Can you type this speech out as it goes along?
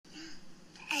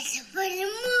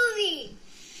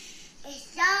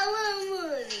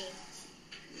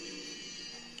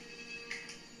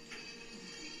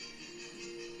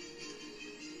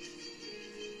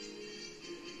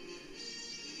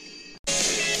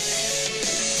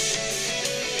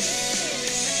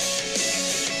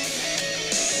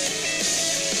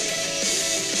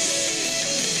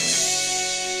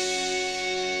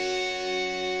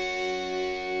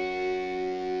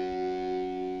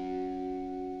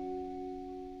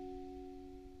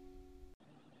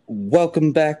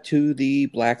Welcome back to the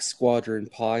Black Squadron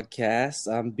podcast.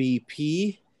 I'm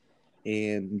BP,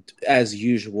 and as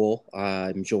usual,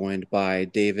 I'm joined by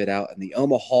David out in the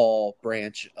Omaha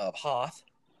branch of Hoth.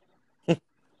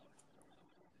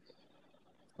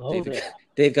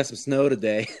 Dave got some snow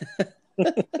today.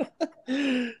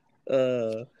 And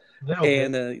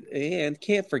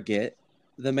can't forget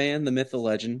the man, the myth, the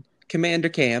legend, Commander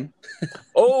Cam.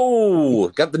 Oh,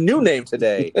 got the new name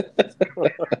today.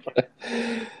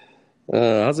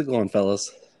 How's it going,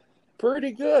 fellas?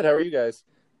 Pretty good. How are you guys?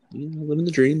 Living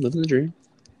the dream.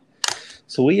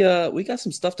 So we got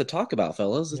some stuff to talk about,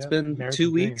 fellas. It's been American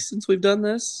 2 weeks since we've done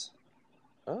this.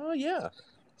 Oh yeah.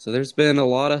 So there's been a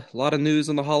lot of news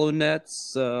on the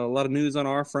HoloNets, a lot of news on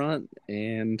our front,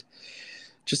 and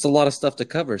just a lot of stuff to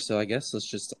cover. So I guess let's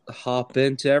just hop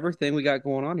into everything we got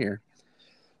going on here.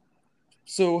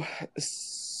 So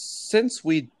since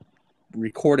we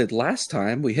recorded last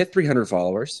time, we hit 300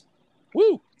 followers.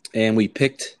 Woo! And we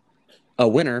picked a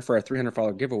winner for our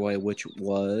 $300 giveaway, which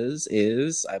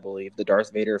is, I believe, the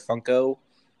Darth Vader Funko,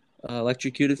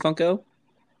 electrocuted Funko.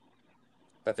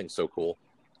 That thing's so cool.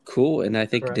 Cool, and I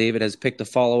think Correct. David has picked a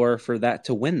follower for that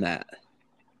to win that.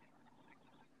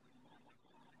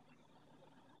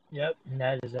 Yep, and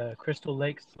that is a Crystal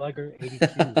Lake Slugger 82.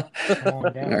 Come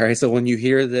on down. All right, so when you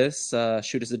hear this,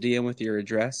 shoot us a DM with your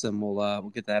address, and we'll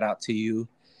get that out to you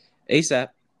ASAP.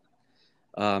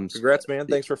 Congrats, man!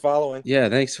 Thanks for following. Yeah,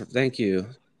 thank you.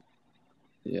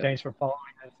 Yeah. Thanks for following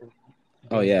us.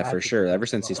 Oh yeah, for sure. Ever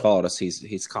since he's followed us,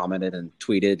 he's commented and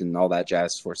tweeted and all that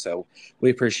jazz for. So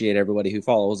we appreciate everybody who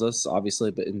follows us,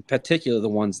 obviously, but in particular the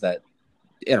ones that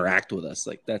interact with us.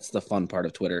 Like that's the fun part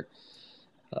of Twitter.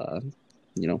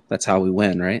 That's how we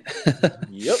win, right?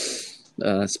 Yep.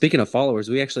 Speaking of followers,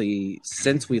 we actually,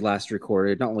 since we last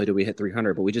recorded, not only did we hit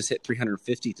 300, but we just hit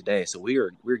 350 today. So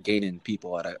we're gaining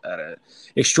people at a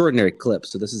extraordinary clip.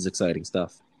 So this is exciting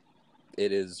stuff.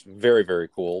 It is very, very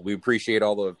cool. We appreciate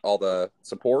all the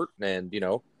support, and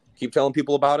keep telling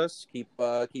people about us. Keep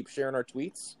sharing our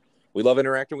tweets. We love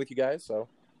interacting with you guys. So,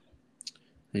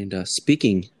 and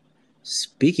speaking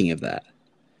of that,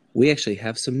 we actually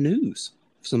have some news,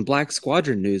 some Black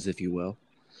Squadron news, if you will.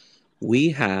 We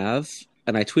have,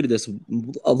 and I tweeted this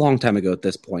a long time ago at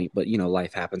this point, but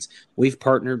life happens. We've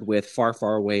partnered with Far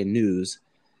Far Away News,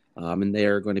 and they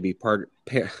are going to be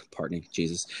They're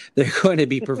going to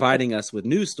be providing us with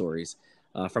news stories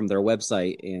from their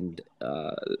website and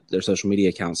their social media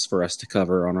accounts for us to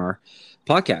cover on our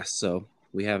podcast. So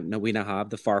we now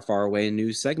have the Far Far Away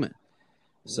News segment.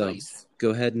 So nice. Go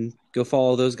ahead and go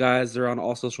follow those guys. They're on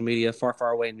all social media. Far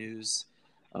Far Away News.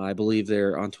 I believe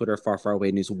they're on Twitter, Far Far Away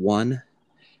News 1,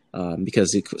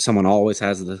 because someone always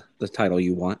has the title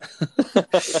you want.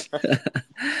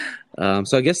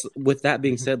 So I guess with that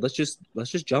being said, let's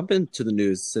just jump into the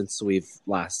news since we've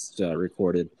last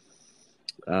recorded.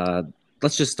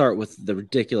 Let's just start with the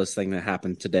ridiculous thing that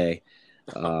happened today.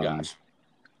 Gosh.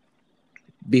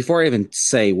 Before I even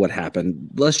say what happened,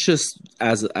 let's just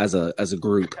as a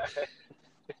group.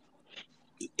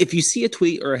 If you see a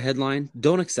tweet or a headline,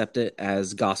 don't accept it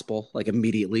as gospel, like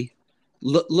immediately.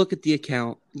 Look at the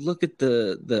account, look at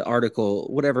the article,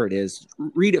 whatever it is.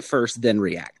 Read it first, then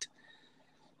react.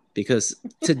 Because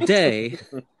today,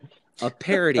 a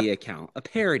parody account,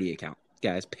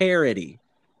 guys, parody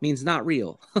means not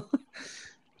real,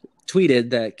 tweeted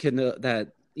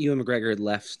that Ewan McGregor had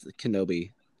left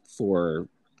Kenobi for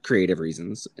creative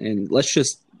reasons. And let's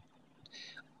just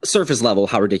surface level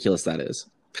how ridiculous that is.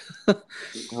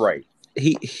 Right.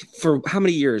 He for how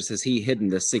many years has he hidden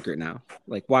this secret now?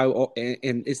 Like why?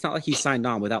 And it's not like he signed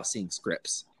on without seeing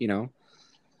scripts, The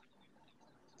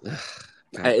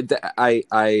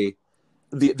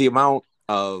amount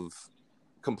of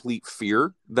complete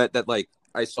fear that like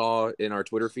I saw in our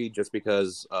Twitter feed just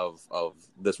because of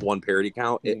this one parody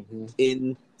account,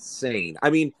 insane. I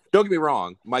mean, don't get me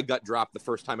wrong, my gut dropped the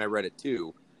first time I read it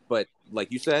too, but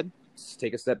like you said,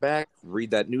 take a step back,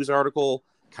 read that news article,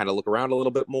 kind of look around a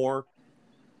little bit more.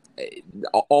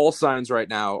 All signs right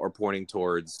now are pointing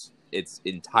towards it's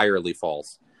entirely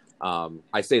false.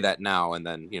 I say that now, and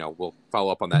then we'll follow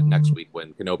up on that next week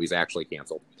when Kenobi's actually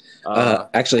canceled.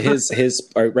 Actually, his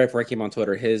right before I came on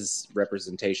Twitter, his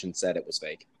representation said it was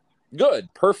fake.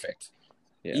 Good, perfect,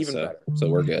 yeah, even better. So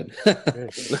we're good.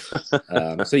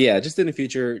 So yeah, just in the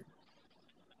future,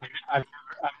 I've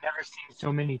never seen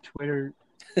so many Twitter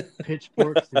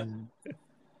pitchforks and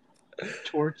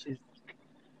torches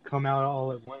come out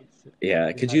all at once.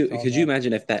 Yeah, could you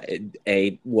imagine if that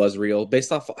was real,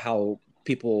 based off how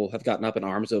people have gotten up in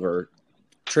arms over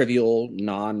trivial,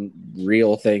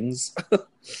 non-real things?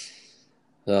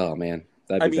 Oh man,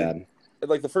 that'd be bad.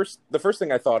 like the first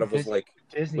thing I thought of was like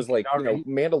Disney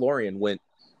Mandalorian went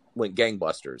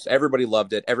gangbusters. Everybody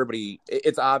loved it.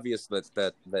 It's obvious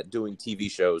that doing TV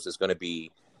shows is going to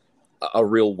be a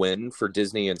real win for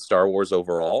Disney and Star Wars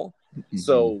overall. Mm-hmm.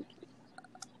 So,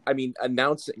 I mean,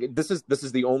 announcing this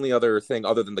is the only other thing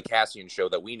other than the Cassian show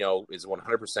that we know is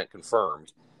 100%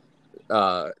 confirmed.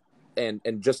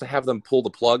 And just to have them pull the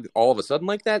plug all of a sudden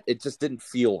like that, it just didn't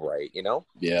feel right, you know?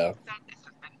 Yeah.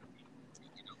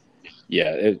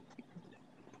 Yeah.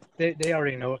 They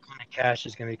already know what kind of cash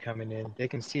is going to be coming in. They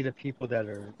can see the people that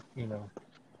are,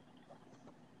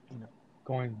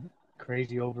 going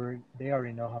crazy over it. They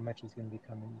already know how much is going to be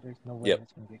coming. There's no way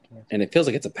it's going to get canceled. And it feels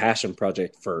like it's a passion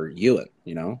project for Ewan,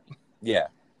 you know? Yeah.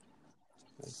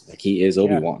 Like he is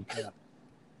Obi-Wan. Yeah.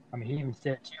 I mean, he even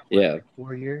said,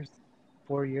 4 years.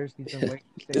 4 years he's been waiting.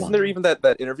 Isn't there even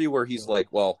that interview where he's like,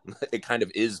 well, it kind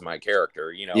of is my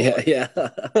character, you know? Yeah,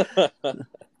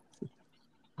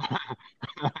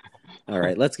 All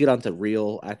right, let's get on to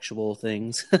real, actual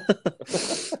things.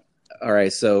 All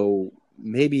right, so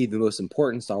maybe the most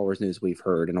important Star Wars news we've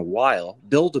heard in a while,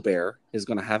 Build-A-Bear is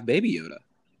going to have Baby Yoda.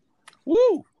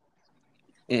 Woo!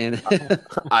 And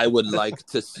I would like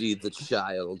to see the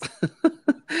child.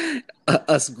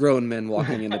 Us grown men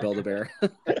walking into Build-A-Bear.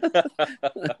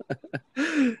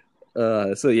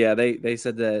 So yeah, they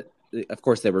said that, of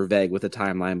course they were vague with the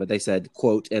timeline, but they said,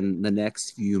 quote, in the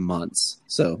next few months.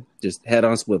 So just head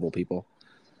on swivel, people.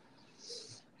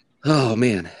 Oh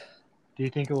man. Do you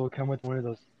think it will come with one of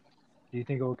those? Do you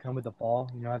think it will come with a ball?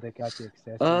 You know how they got the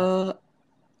accessories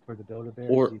for the Build-A-Bear?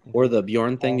 Or the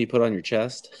Bjorn thing you put on your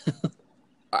chest?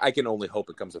 I can only hope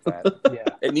it comes with that. Yeah.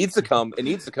 It needs to come.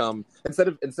 Instead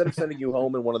of sending you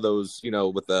home in one of those,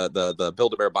 with the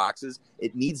Build-A-Bear boxes,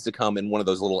 it needs to come in one of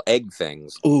those little egg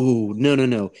things. Ooh,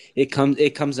 no. It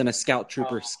comes in a Scout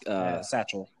Trooper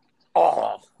satchel.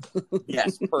 Oh,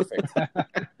 yes, perfect.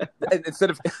 And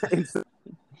instead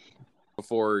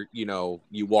before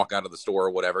you walk out of the store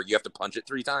or whatever, you have to punch it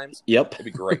 3 times. Yep, it'd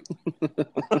be great.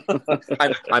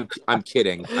 I'm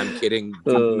kidding.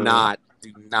 Do not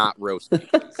roast me.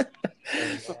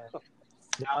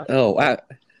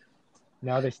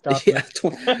 Now they stop. Yeah,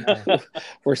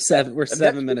 we're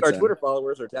 7 minutes. Our Twitter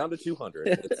followers are down to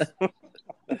 200.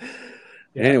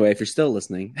 Anyway, if you're still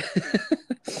listening,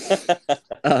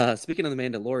 speaking of the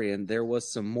Mandalorian, there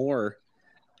was some more.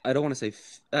 I don't want to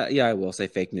say. I will say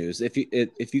fake news. If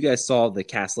you guys saw the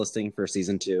cast listing for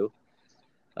season 2,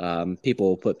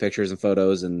 people put pictures and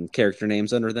photos and character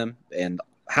names under them, and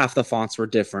half the fonts were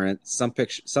different. Some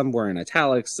were in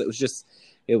italics.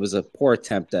 It was a poor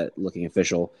attempt at looking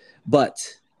official. But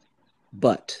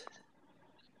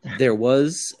there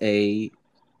was a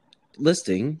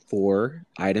listing for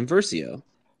Iden Versio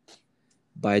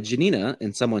by Janina,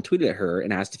 and someone tweeted at her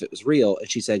and asked if it was real, and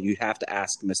she said, you have to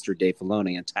ask Mr. Dave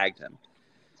Filoni, and tagged him.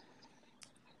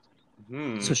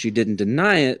 So she didn't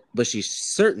deny it, but she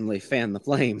certainly fanned the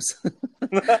flames.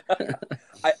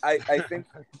 I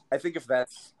think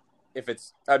if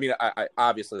it's I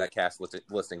obviously that cast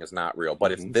listing is not real,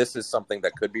 but if this is something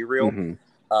that could be real,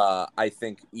 I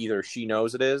think either she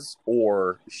knows it is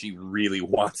or she really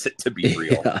wants it to be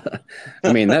real. Yeah.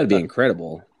 I mean, that would be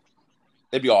incredible.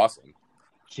 It'd be awesome.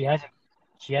 She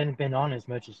hasn't been on as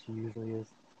much as she usually is.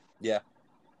 Yeah.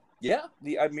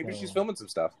 Maybe she's filming some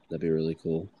stuff. That'd be really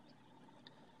cool.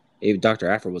 Dr.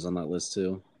 Aphra was on that list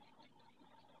too.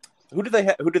 Who did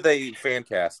they fan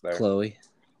cast there? Chloe.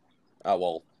 Oh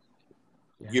well,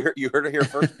 yeah. You heard it here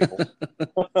first, people.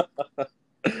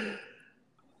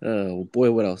 Oh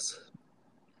boy, what else?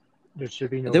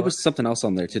 There was something else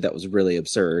on there too that was really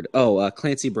absurd. Oh,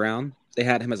 Clancy Brown. They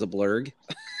had him as a blurg.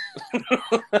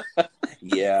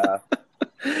 Yeah.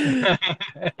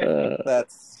 That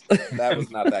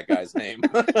was not that guy's name.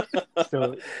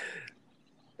 So,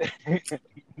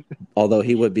 although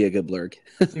he would be a good blurg.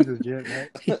 Seems legit, right?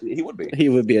 He would be. He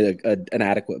would be an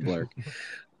adequate blurg.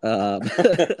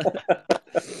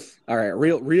 All right,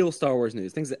 real Star Wars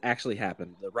news. Things that actually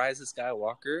happened. The Rise of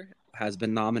Skywalker has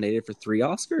been nominated for 3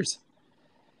 Oscars.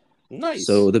 Nice.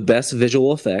 So the best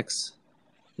visual effects,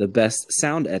 the best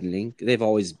sound editing.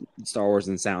 Star Wars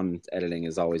and sound editing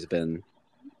has always been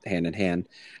hand in hand.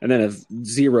 And then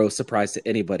zero surprise to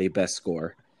anybody, best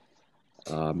score.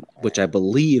 Which I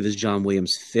believe is John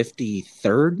Williams'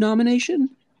 53rd nomination.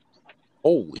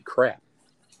 Holy crap.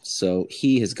 So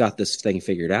he has got this thing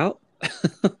figured out.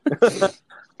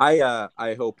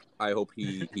 I hope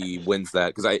he wins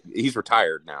that, because he's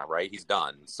retired now, right? He's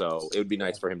done. So it would be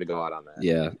nice for him to go out on that.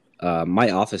 Yeah.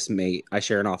 My office mate, I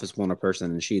share an office with one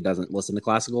person, and she doesn't listen to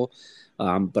classical.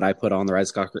 But I put on the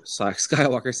Rise of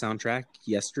Skywalker soundtrack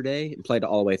yesterday and played it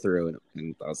all the way through,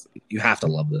 and I was like, you have to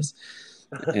love this.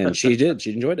 And she did.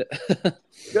 She enjoyed it.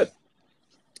 Good.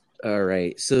 All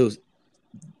right. So,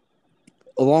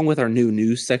 along with our new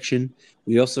news section,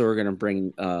 we also are going to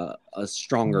bring a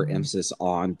stronger emphasis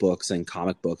on books and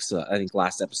comic books. I think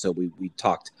last episode we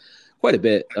talked quite a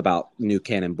bit about new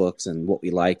canon books and what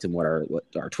we liked and what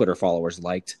our Twitter followers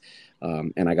liked.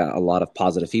 And I got a lot of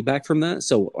positive feedback from that.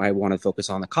 So I want to focus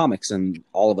on the comics, and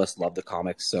all of us love the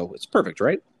comics. So it's perfect,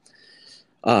 right?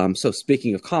 So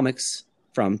speaking of comics,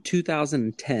 from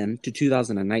 2010 to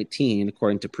 2019,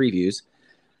 according to previews,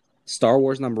 Star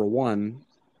Wars #1,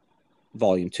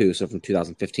 Volume 2, so from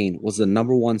 2015, was the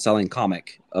 #1 selling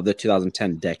comic of the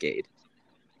 2010 decade.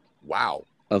 Wow.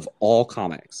 Of all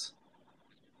comics.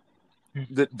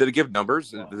 Did it give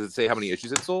numbers? Did it say how many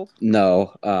issues it sold?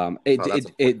 No,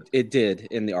 it did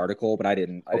in the article, but I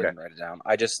didn't write it down.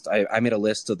 I made a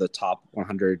list of the top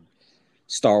 100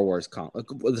 Star Wars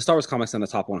comics in the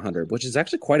top 100, which is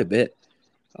actually quite a bit.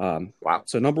 Wow.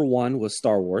 So #1 was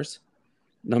Star Wars.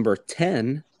 Number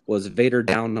 10 was Vader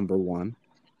Down #1.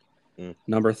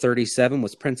 Number 37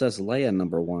 was Princess Leia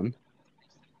 #1.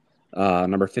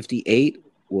 Number 58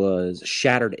 was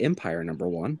Shattered Empire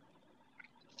 #1.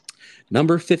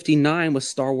 Number 59 was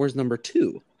Star Wars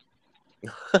 #2.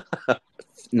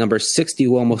 Number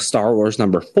 61 was Star Wars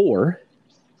 #4.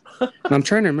 And I'm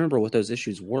trying to remember what those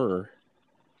issues were.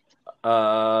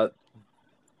 A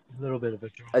little bit of a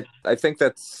drop. I think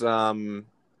that's like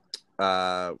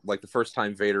the first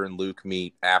time Vader and Luke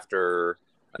meet after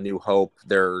A New Hope.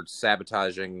 They're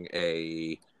sabotaging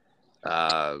a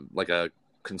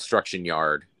construction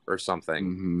yard or something.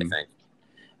 Mm-hmm. I think.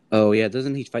 Oh yeah,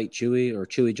 doesn't he fight Chewie, or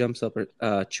Chewie jumps up?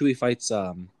 Chewie fights.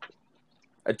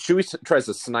 Chewie tries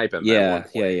to snipe him. Yeah.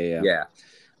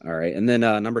 All right, and then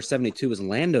number 72 was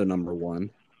Lando #1,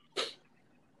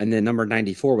 and then number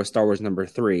 94 was Star Wars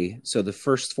 #3. So the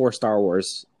first 4 Star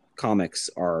Wars comics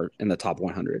are in the top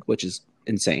 100, which is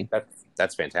insane.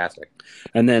 That's fantastic.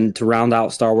 And then to round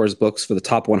out Star Wars books for the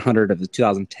top 100 of the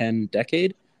 2010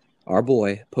 decade, our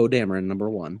boy Poe Dameron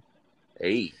 #1.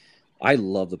 Hey. I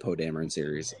love the Poe Dameron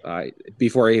series.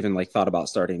 Before I even thought about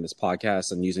starting this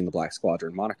podcast and using the Black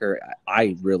Squadron moniker,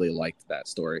 I really liked that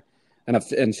story.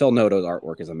 And Phil Noto's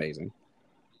artwork is amazing.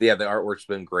 Yeah, the artwork's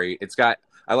been great.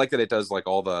 I like that it does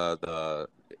all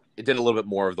it did a little bit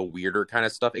more of the weirder kind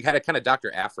of stuff. It had a kind of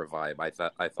Dr. Aphra vibe. I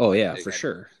thought. Oh yeah, for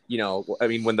sure. I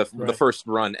mean, when the first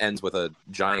run ends with a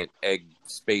giant egg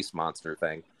space monster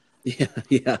thing.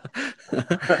 Yeah.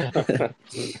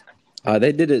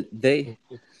 They did it.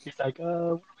 He's like,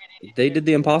 they did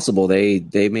the impossible.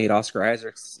 They made Oscar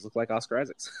Isaacs look like Oscar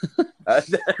Isaacs.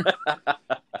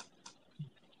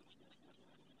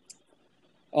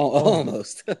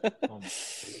 Almost.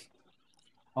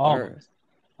 Almost.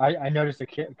 I noticed a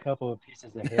couple of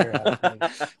pieces of hair out of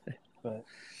things, but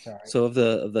sorry. So of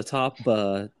the top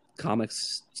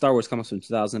comics, Star Wars comics from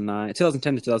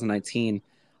 2010 to 2019,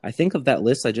 I think of that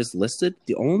list I just listed,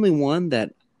 the only one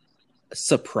that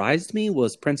surprised me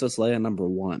was Princess Leia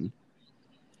 #1.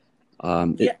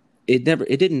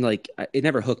 It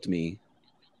never hooked me.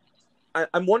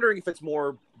 I'm wondering if it's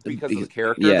more because of the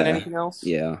character than anything else.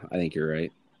 Yeah, I think you're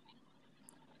right.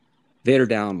 Vader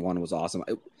Down 1 was awesome.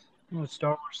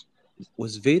 Star Wars.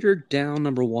 Was Vader Down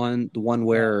 #1 the one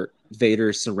where Vader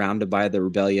is surrounded by the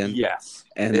rebellion? Yes,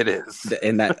 and it is.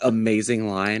 And that amazing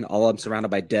line, all I'm surrounded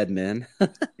by dead men.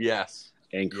 Yes.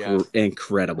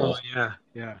 Incredible. Oh,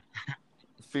 yeah.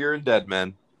 Fear and dead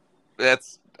men.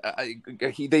 That's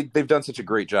they've done such a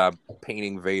great job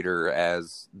painting Vader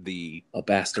as a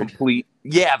bastard.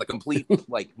 The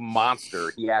complete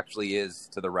monster he actually is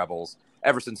to the rebels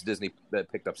ever since Disney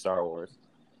picked up Star Wars.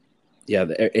 Yeah,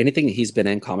 anything he's been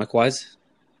in comic wise.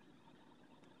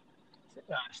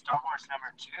 Star Wars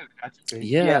 #2. That's a big.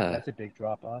 Yeah, that's a big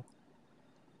drop off.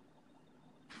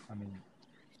 I mean,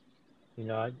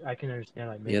 I can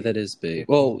understand maybe. Yeah, that is big.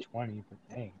 15, 20,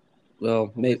 but dang.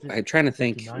 Well, maybe I'm trying to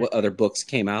think what other books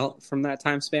came out from that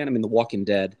time span. I mean, The Walking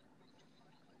Dead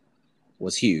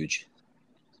was huge,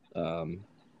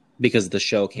 because the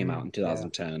show came out in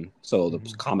 2010, so the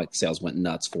comic sales went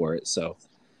nuts for it. So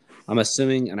I'm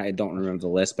assuming, and I don't remember the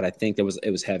list, but I think it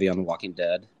was heavy on The Walking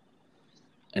Dead,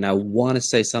 and I want to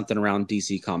say something around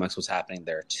DC Comics was happening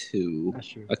there too.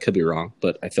 I could be wrong,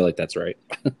 but I feel like that's right.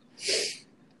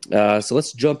 So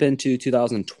let's jump into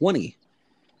 2020.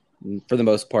 For the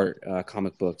most part,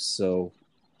 comic books. So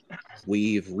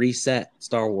we've reset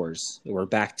Star Wars. We're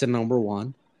back to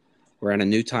 #1. We're in a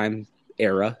new time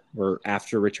era. We're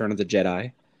after Return of the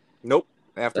Jedi. Nope.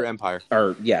 After Empire.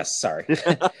 Or yes, sorry.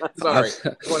 Sorry,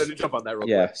 I wanted to jump on that real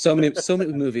quick. So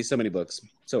many movies, so many books.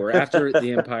 So we're after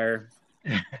the Empire.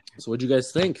 So what'd you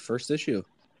guys think? First issue.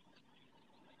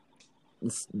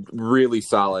 It's really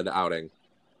solid outing.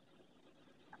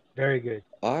 Very good.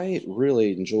 I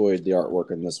really enjoyed the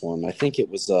artwork in this one. I think it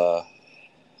was who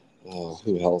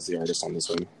the hell is the artist on this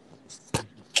one?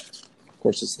 Of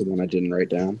course, it's the one I didn't write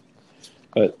down.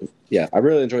 But yeah, I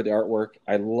really enjoyed the artwork.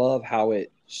 I love how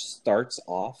it starts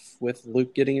off with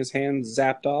Luke getting his hands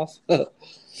zapped off,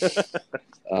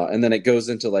 and then it goes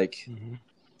into like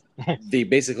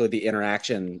basically the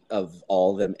interaction of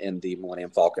all of them in the Millennium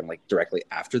Falcon, like directly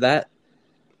after that,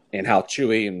 and how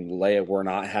Chewie and Leia were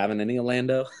not having any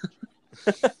Lando.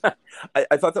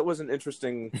 I thought that was an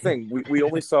interesting thing. We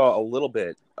only saw a little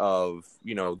bit of,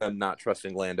 them not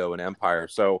trusting Lando and Empire.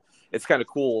 So it's kind of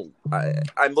cool.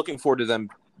 I'm looking forward to them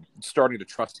starting to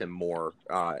trust him more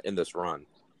in this run.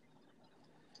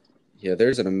 Yeah,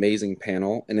 there's an amazing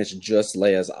panel, and it's just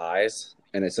Leia's eyes,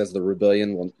 and it says the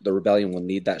rebellion will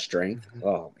need that strength.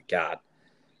 Oh my god,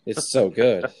 it's so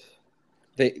good.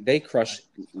 They crushed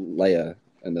Leia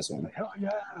in this one. Hell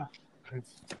yeah!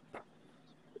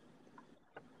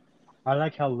 I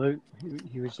like how Luke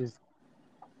he was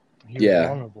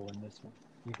vulnerable in this one.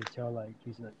 You could tell like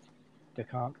he's like the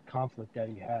conflict that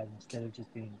he had instead of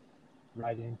just being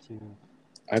right into.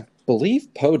 I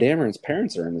believe Poe Dameron's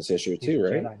parents are in this issue too,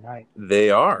 right? Jedi Knight.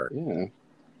 They are. Yeah.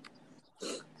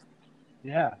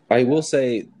 Yeah. I will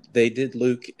say they did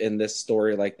Luke in this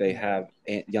story like they have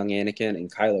young Anakin and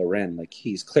Kylo Ren. Like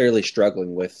he's clearly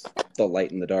struggling with the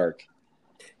light and the dark.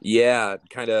 Yeah,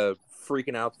 kind of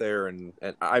freaking out there, and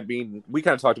I mean, we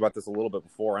kind of talked about this a little bit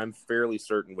before. I'm fairly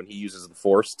certain when he uses the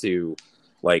Force to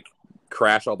like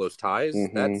crash all those ties,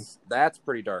 that's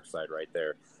pretty dark side right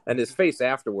there. And his face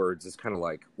afterwards is kind of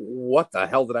like, what the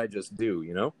hell did I just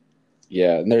do?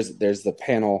 Yeah, and there's the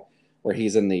panel where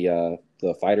he's in the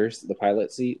fighter seat,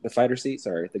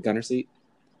 the gunner seat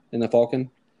in the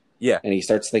Falcon. Yeah, and he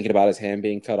starts thinking about his hand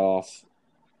being cut off,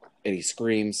 and he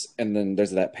screams. And then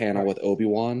there's that panel with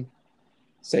Obi-Wan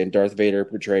saying, "Darth Vader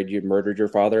betrayed you, murdered your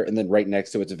father," and then right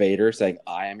next to it's Vader saying,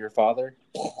 "I am your father."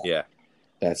 Yeah,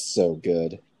 that's so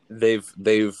good. They've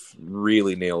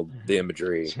really nailed the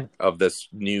imagery of this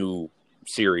new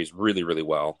series really, really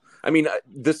well. I mean,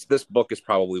 this book is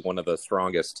probably one of the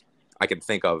strongest I can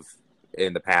think of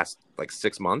in the past like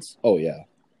 6 months. Oh yeah,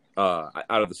 out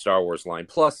of the Star Wars line.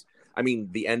 Plus, I mean,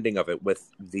 the ending of it with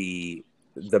the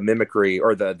mimicry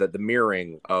or the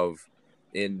mirroring of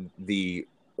in the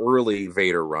early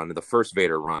Vader run, the first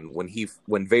Vader run,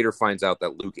 when Vader finds out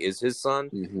that Luke is his son,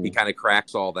 he kind of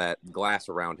cracks all that glass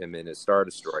around him in his Star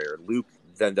Destroyer. Luke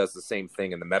then does the same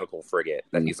thing in the medical frigate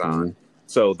that he's on.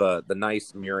 So the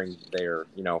nice mirroring there,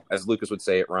 as Lucas would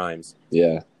say, it rhymes.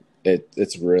 Yeah,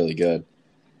 it's really good.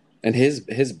 And his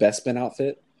Bespin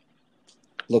outfit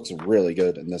looks really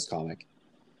good in this comic.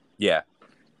 Yeah.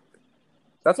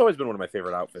 That's always been one of my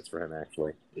favorite outfits for him,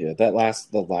 actually. Yeah, the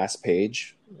last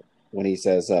page when he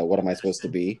says, "What am I supposed to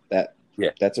be?"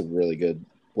 That's a really good,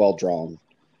 well drawn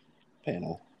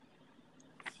panel.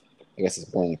 I guess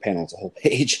it's more than a panel; it's a whole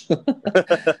page.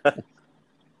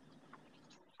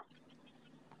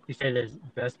 You say his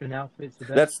Bespin outfit's the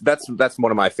best? That's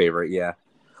one of my favorite. Yeah,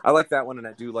 I like that one, and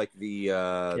I do like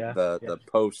the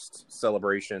post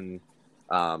celebration.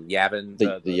 Yavin,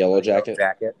 the yellow jacket.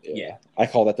 Yeah, I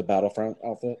call that the Battlefront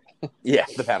outfit. Yeah,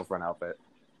 the Battlefront outfit.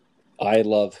 I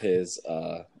love his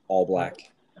all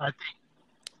black. I think.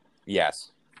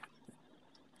 Yes.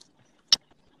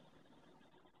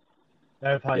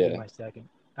 That would probably be my second.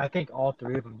 I think all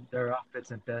three of them, their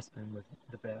outfits and Bespin was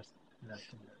the best.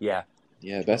 Yeah.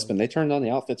 Yeah, Bespin. They turned on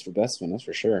the outfits for Bespin, that's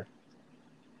for sure.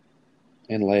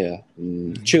 And Leia.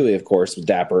 Chewie, of course,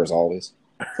 dapper as always.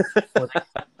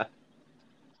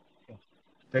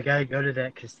 They gotta go to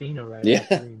that casino right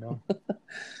after,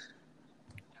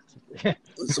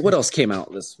 So what else came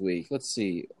out this week? Let's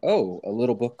see. Oh, a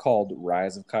little book called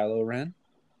Rise of Kylo Ren.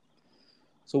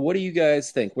 So what do you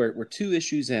guys think? We're 2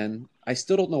 issues in. I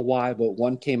still don't know why, but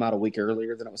one came out a week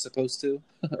earlier than it was supposed to.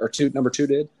 Or number 2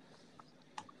 did.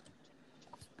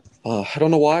 I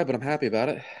don't know why, but I'm happy about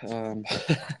it.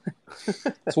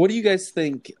 So what do you guys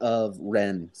think of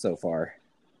Ren so far?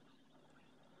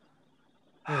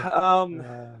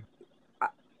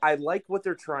 I like what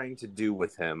they're trying to do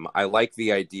with him. I like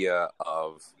the idea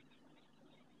of.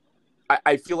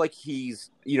 I feel like he's,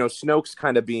 Snoke's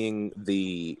kind of being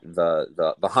the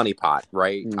honeypot,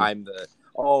 right? I'm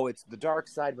it's the dark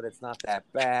side, but it's not that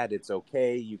bad. It's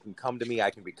okay. You can come to me.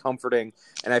 I can be comforting.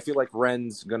 And I feel like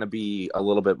Ren's going to be a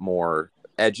little bit more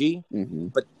edgy,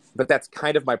 but but that's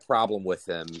kind of my problem with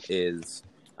him. Is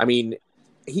I mean,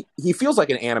 he feels like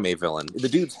an anime villain. The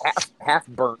dude's half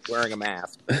burnt, wearing a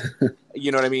mask.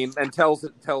 You know what I mean? And tells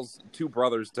two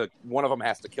brothers to one of them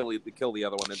has to kill the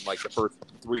other one in like the first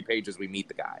 3 pages we meet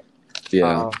the guy.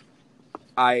 Yeah.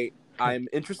 I'm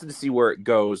interested to see where it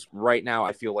goes. Right now,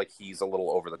 I feel like he's a little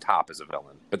over the top as a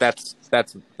villain, but that's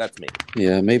me.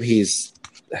 Yeah, maybe he's.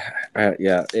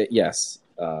 Yes.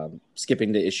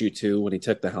 Skipping to issue 2 when he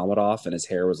took the helmet off and his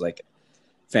hair was like,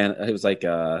 it was like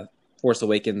Force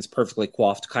Awakens perfectly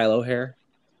coiffed Kylo hair.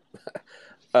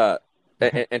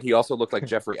 And he also looked like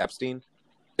Jeffrey Epstein.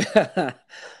 Yeah.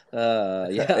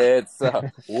 It's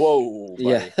whoa.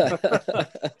 Buddy.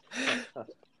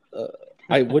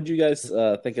 Yeah. What do you guys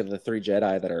think of the 3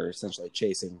 Jedi that are essentially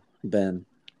chasing Ben?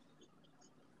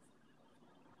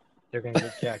 They're gonna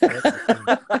get jacked.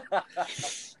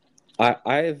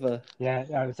 I've Yeah,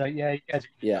 I was like, yeah, you guys.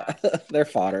 yeah, they're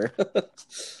fodder.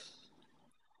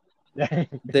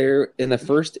 There in the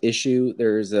first issue,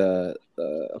 there's a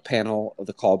panel of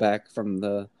the callback from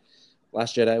the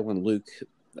Last Jedi when Luke,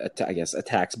 I guess,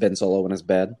 attacks Ben Solo in his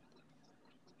bed.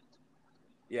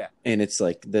 Yeah, and it's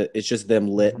like it's just them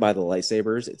lit by the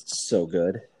lightsabers. It's so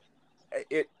good.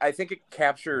 I think it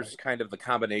captures kind of the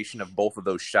combination of both of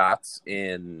those shots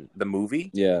in the movie.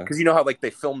 Yeah, because you know how like they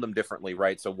filmed them differently,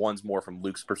 right? So one's more from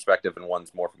Luke's perspective and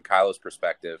one's more from Kylo's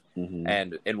perspective. Mm-hmm.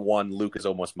 And in one, Luke is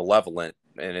almost malevolent,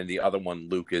 and in the other one,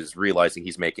 Luke is realizing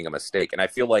he's making a mistake. And I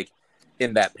feel like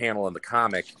in that panel in the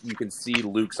comic, you can see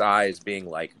Luke's eyes being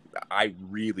like, I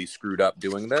really screwed up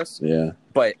doing this. Yeah.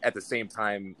 But at the same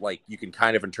time, like you can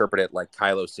kind of interpret it like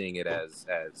Kylo seeing it as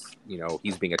you know,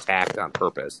 he's being attacked on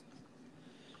purpose.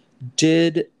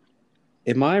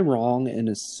 Am I wrong in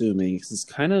assuming, because it's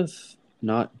kind of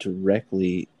not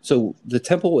directly, so the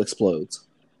temple explodes.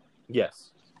 Yes.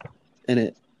 And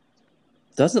it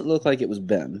doesn't look like it was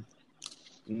Ben.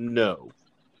 No.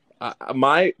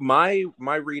 My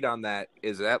read on that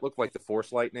is that looked like the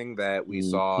Force lightning that we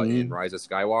saw in Rise of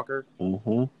Skywalker.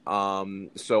 Mm-hmm.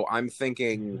 So I'm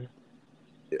thinking,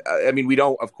 I mean, we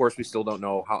still don't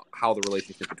know how the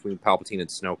relationship between Palpatine and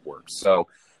Snoke works. So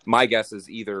my guess is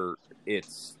either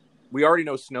we already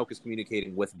know Snoke is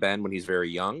communicating with Ben when he's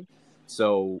very young.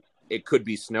 So it could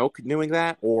be Snoke doing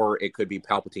that, or it could be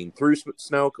Palpatine through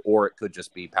Snoke, or it could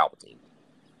just be Palpatine.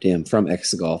 Damn, from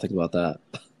Exegol, think about that.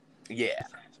 Yeah.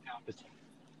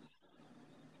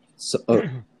 So,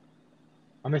 I'm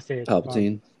gonna say it's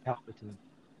Palpatine. Palpatine.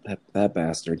 That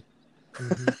bastard.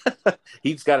 Mm-hmm.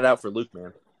 He's got it out for Luke,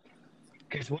 man.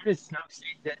 Because what does Snoke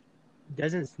say?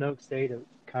 Doesn't Snoke say to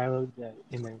Kylo that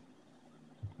in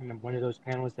one of those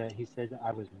panels that he said that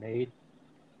I was made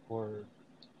or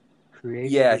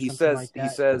created? Yeah, or he something says like that? he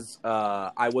says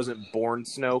I wasn't born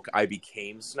Snoke, I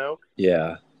became Snoke.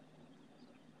 Yeah.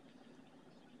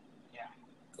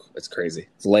 It's crazy.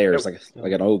 It's layers,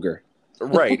 like an ogre.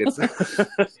 Right. It's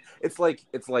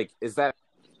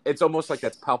it's almost like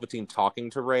that's Palpatine talking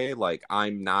to Rey, like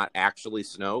I'm not actually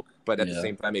Snoke, but at the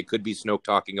same time it could be Snoke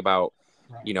talking about,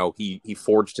 you know, he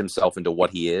forged himself into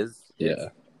what he is. Yeah.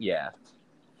 Yeah.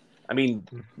 I mean,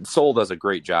 Soule does a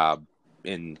great job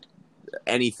in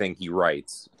anything he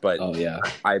writes, but oh yeah,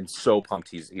 I'm so pumped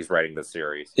he's writing this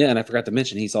series. Yeah, and I forgot to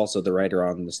mention he's also the writer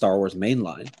on the Star Wars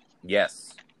mainline.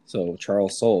 Yes. So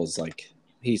Charles Soule is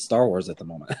he's Star Wars at the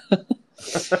moment.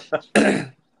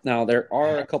 Now there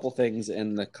are a couple things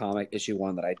in the comic issue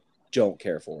 1 that I don't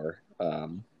care for.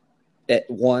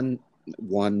 One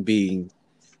being,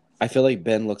 I feel like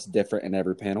Ben looks different in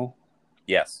every panel.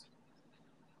 Yes.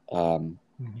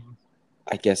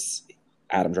 I guess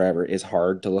Adam Driver is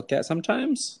hard to look at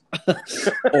sometimes,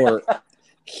 or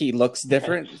he looks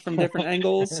different from different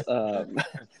angles.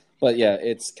 But yeah,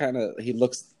 it's kind of, he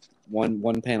looks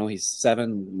one panel he's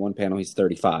 7, one panel he's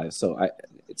 35. So I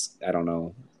don't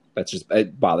know.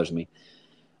 It bothers me.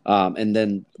 And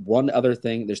then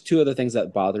there's 2 other things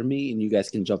that bother me, and you guys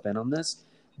can jump in on this.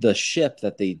 The ship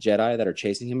that the Jedi that are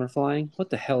chasing him are flying. What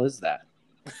the hell is that?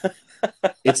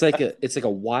 It's like a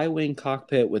Y-wing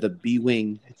cockpit with a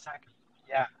B-wing. It's like,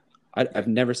 yeah. I've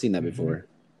never seen that before.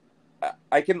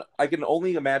 I can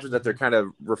only imagine that they're kind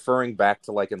of referring back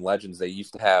to like in Legends they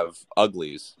used to have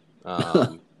uglies.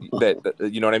 That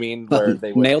you know what I mean? Where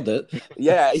they nailed it.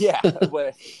 Yeah.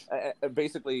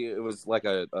 Basically, it was like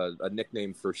a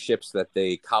nickname for ships that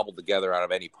they cobbled together out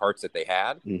of any parts that they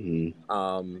had.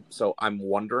 Mm-hmm. So I'm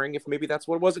wondering if maybe that's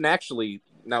what it was. And actually,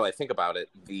 now that I think about it,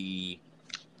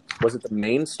 was it the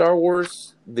main Star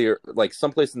Wars? There, like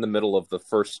someplace in the middle of the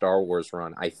first Star Wars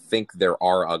run, I think there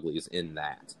are uglies in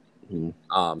that.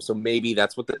 Mm-hmm. So maybe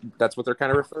that's what they're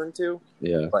kind of referring to.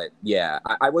 Yeah. But yeah,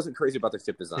 I wasn't crazy about their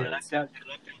ship designs. They left out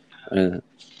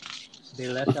they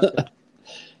left out the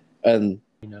and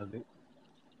of it.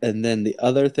 and then the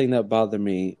other thing that bothered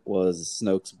me was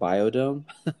Snoke's biodome.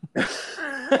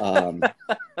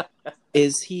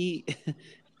 Is he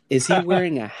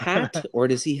wearing a hat, or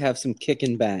does he have some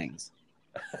kicking bangs?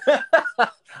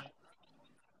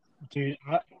 Dude,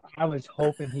 I was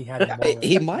hoping he had a mullet.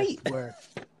 He might. I swear.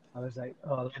 I was like,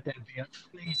 oh,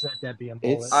 please let that be a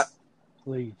mullet.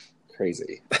 Please.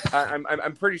 Crazy.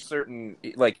 I'm pretty certain.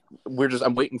 Like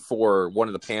I'm waiting for one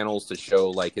of the panels to show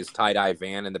like his tie-dye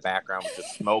van in the background with the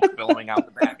smoke billowing out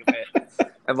the back of it,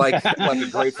 and like a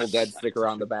Grateful Dead sticker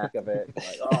on the back of it.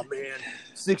 Like, oh man,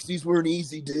 '60s weren't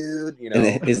easy, dude. You know,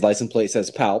 and his license plate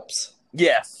says Palps.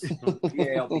 Yes.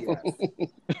 Yeah.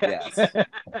 Yes.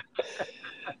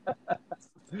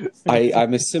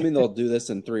 I'm assuming they'll do this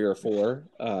in 3 or 4,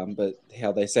 but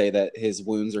how they say that his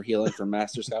wounds are healing from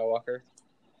Master Skywalker.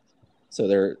 So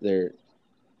they're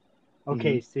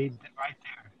okay. See right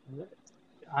there.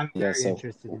 I'm very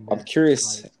interested in that. I'm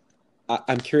curious.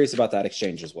 I'm curious about that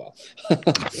exchange as well.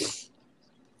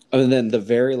 And then the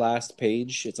very last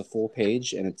page, it's a full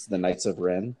page, and it's the Knights of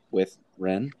Ren with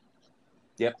Ren.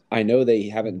 Yep. I know they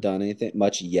haven't done anything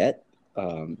much yet,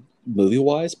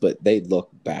 movie-wise, but they look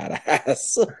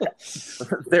badass.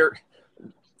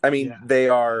 They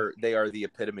are the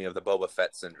epitome of the Boba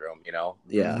Fett syndrome, you know?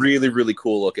 Yeah. Really, really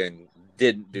cool looking,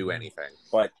 didn't do anything.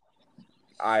 But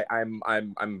I'm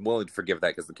willing to forgive that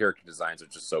because the character designs are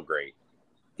just so great.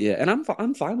 Yeah, and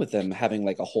I'm fine with them having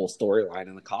like a whole storyline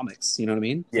in the comics, you know what I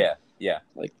mean? Yeah.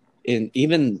 Like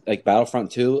even like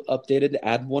Battlefront 2 updated to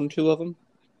add 1 or 2 of them.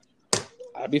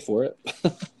 I'd be for it.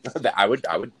 I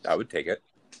would take it.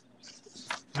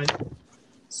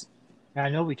 I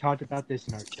know we talked about this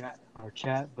in our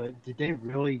chat, but did they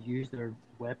really use their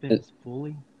weapons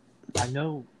fully? I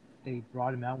know they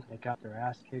brought them out when they got their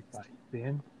ass kicked by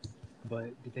Ben,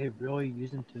 but did they really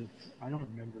use them to? I don't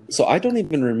remember. So I don't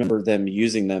even remember them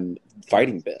using them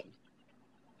fighting Ben.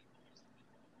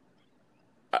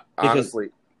 Honestly,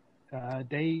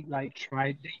 they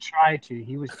tried. They tried to.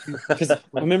 He was too. Because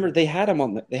remember they had him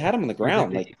on the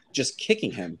ground, like just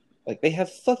kicking him. Like they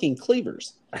have fucking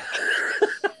cleavers.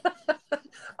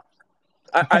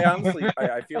 I honestly,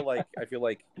 I feel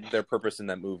like their purpose in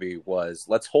that movie was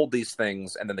let's hold these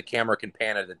things, and then the camera can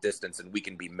pan at a distance, and we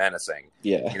can be menacing.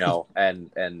 Yeah, you know,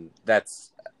 and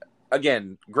that's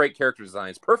again great character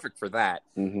designs, perfect for that.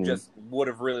 Mm-hmm. Just would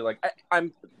have really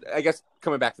I guess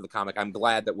coming back to the comic, I'm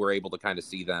glad that we're able to kind of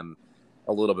see them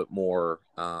a little bit more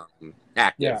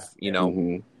active. Yeah. You know.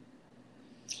 Mm-hmm.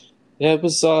 Yeah, it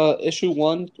was issue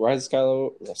 1, Rise of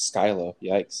Skylo.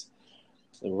 Yikes.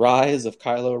 The Rise of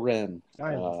Kylo Ren.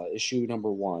 Issue number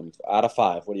 1 out of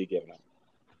 5. What are you giving it?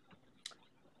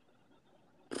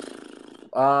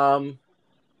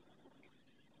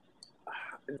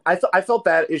 I felt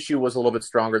that issue was a little bit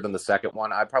stronger than the second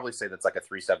one. I'd probably say that's like a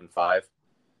 3.75.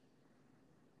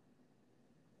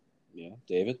 Yeah,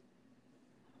 David?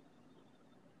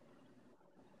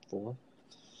 4?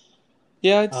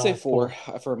 Yeah, I'd say 4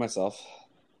 for myself.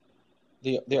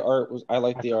 The art was, I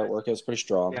liked the artwork. It was pretty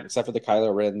strong, except for the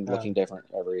Kylo Ren looking different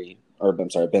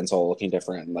Ben Solo looking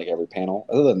different in like every panel.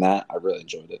 Other than that, I really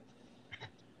enjoyed it.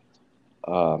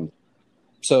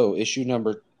 So issue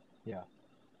number,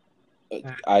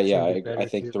 I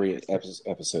think 3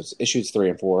 episodes. Issues 3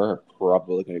 and 4 are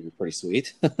probably going to be pretty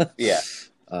sweet. Yeah.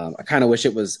 I kind of wish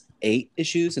it was 8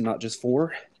 issues and not just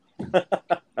 4.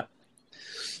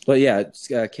 But yeah,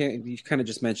 you kind of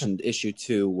just mentioned issue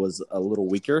 2 was a little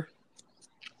weaker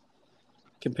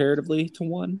comparatively to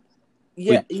 1.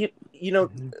 Yeah, you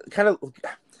know, kind of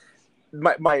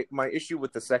my issue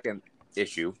with the second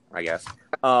issue, I guess,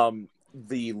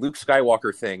 the Luke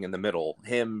Skywalker thing in the middle,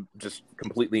 him just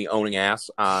completely owning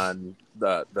ass on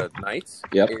the Knights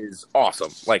is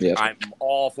awesome. Like I'm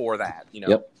all for that, you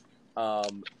know.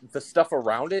 The stuff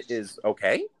around it is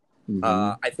okay.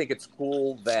 I think it's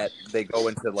cool that they go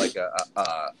into like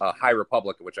a High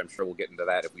Republic, which I'm sure we'll get into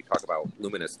that if we talk about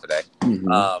Luminous today.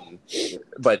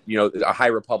 But you know, a High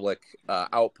Republic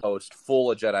outpost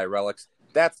full of Jedi relics.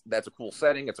 That's a cool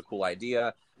setting. It's a cool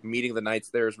idea. Meeting the Knights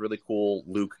there is really cool.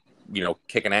 Luke, you know,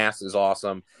 kicking ass is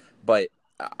awesome. But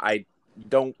I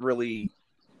don't really,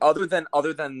 other than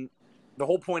the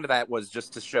whole point of that was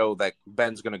just to show that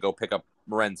Ben's going to go pick up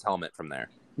Ren's helmet from there.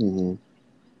 Mm-hmm.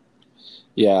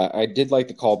 Yeah, I did like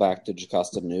the callback to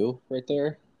Jocasta Nu right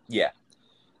there. Yeah.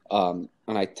 And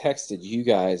I texted you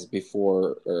guys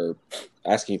before, or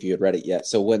asking if you had read it yet.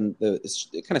 So when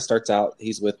it kind of starts out,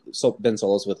 Ben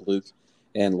Solo's with Luke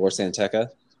and Lor San Tekka.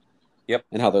 Yep.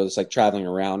 And how they're just like traveling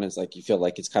around. It's like you feel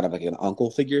like it's kind of like an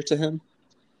uncle figure to him.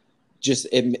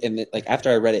 like after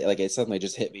I read it, like it suddenly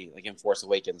just hit me like in Force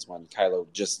Awakens when Kylo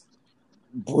just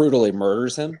brutally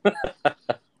murders him.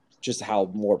 Just how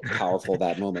more powerful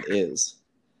that moment is.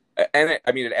 And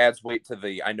it adds weight to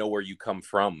the "I know where you come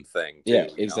from" thing. Too, Yeah,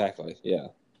 exactly. Yeah,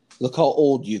 look how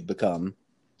old you've become.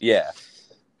 Yeah,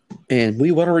 and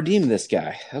we want to redeem this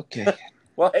guy. Okay.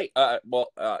 Well, hey,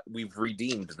 we've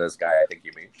redeemed this guy. I think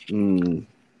you mean.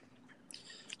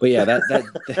 But yeah,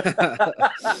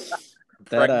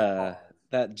 that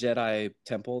Jedi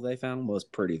temple they found was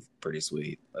pretty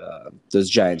sweet. Those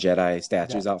giant Jedi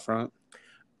statues out front.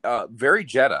 Very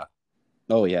Jedi.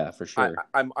 Oh yeah, for sure.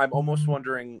 I'm almost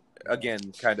wondering, again,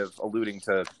 kind of alluding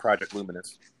to Project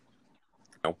Luminous.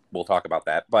 We'll talk about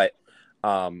that, but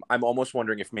I'm almost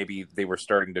wondering if maybe they were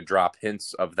starting to drop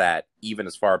hints of that even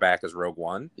as far back as Rogue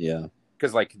One. Yeah,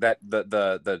 because like that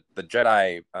the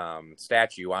Jedi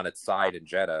statue on its side in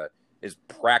Jeddah is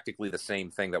practically the same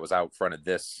thing that was out front of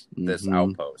this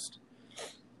outpost.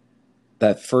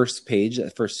 That first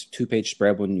 2-page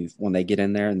spread when they get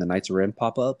in there and the Knights of Ren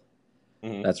pop up,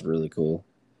 that's really cool.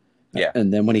 Yeah,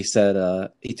 and then when he said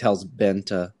he tells Ben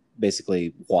to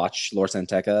basically watch Lor San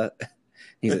Tekka,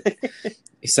 he's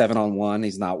 7-on-1.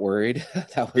 He's not worried.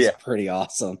 That was pretty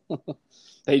awesome.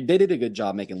 They did a good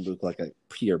job making Luke like a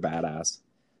pure badass.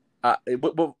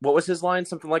 What was his line?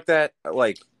 Something like that.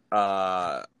 Like,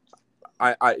 I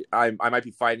might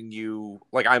be fighting you.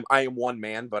 Like I am one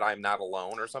man, but I'm not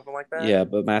alone, or something like that. Yeah,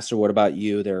 but Master, what about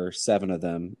you? There are 7 of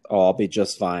them. Oh, I'll be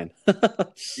just fine.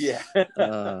 Yeah,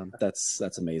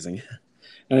 that's amazing.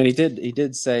 And he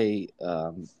did say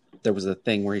there was a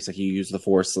thing where he said he used the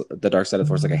Force, the dark side of the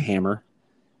Force, like a hammer,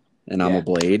 and I'm a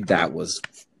blade. That was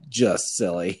just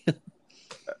silly.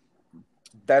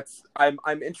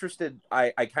 I'm interested.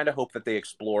 I kind of hope that they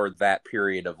explore that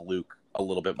period of Luke a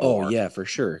little bit more. Oh yeah, for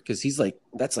sure, because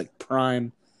that's like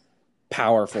prime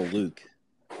powerful Luke,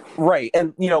 right?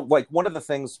 And like one of the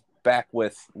things back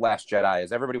with Last Jedi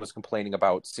is everybody was complaining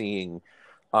about seeing,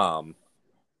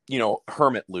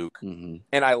 hermit Luke, and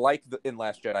I like in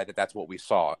Last Jedi that's what we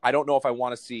saw. I don't know if I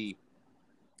want to see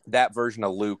that version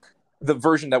of Luke, the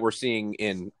version that we're seeing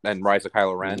in Rise of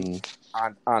Kylo Ren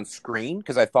on screen,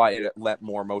 because I thought it lent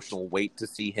more emotional weight to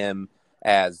see him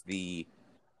as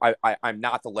I'm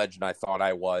not the legend I thought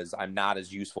I was. I'm not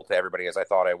as useful to everybody as I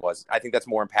thought I was. I think that's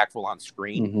more impactful on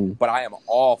screen, but I am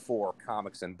all for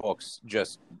comics and books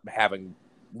just having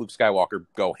Luke Skywalker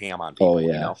go ham on people. Oh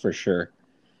yeah, for sure.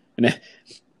 And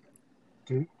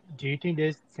do you think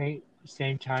there's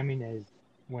same timing as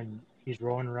when he's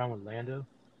rolling around with Lando?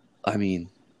 I mean,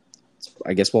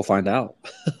 I guess we'll find out.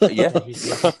 Yeah.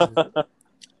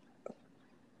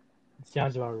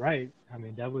 Sounds about right. I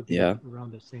mean, that would be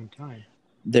around the same time.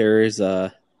 There's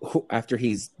after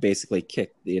he's basically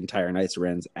kicked the entire Knights of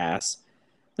Ren's ass,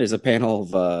 there's a panel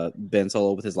of Ben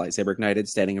Solo with his lightsaber ignited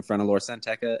standing in front of Lor San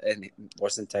Tekka, and Lor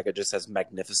San Tekka just says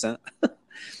magnificent.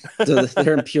 So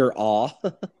they're in pure awe.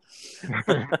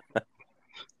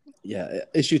 Yeah,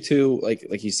 issue 2,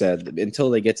 like you said, until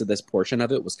they get to this portion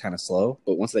of it was kind of slow,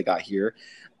 but once they got here,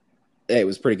 it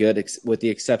was pretty good, with the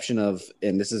exception of,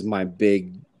 and this is my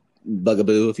big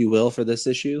bugaboo, if you will, for this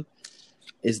issue,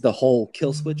 is the whole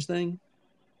kill switch thing.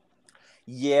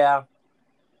 Yeah.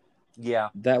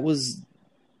 That was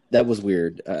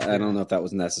weird. I don't know if that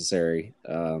was necessary.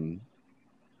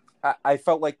 I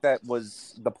felt like that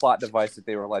was the plot device that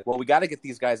they were like, well, we got to get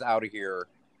these guys out of here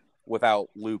without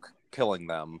Luke killing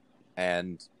them.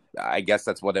 And I guess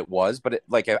that's what it was. But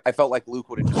I felt like Luke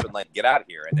would have just been like, get out of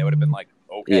here. And they would have been like,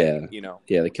 okay,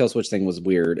 Yeah, the kill switch thing was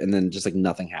weird. And then just like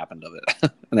nothing happened of it.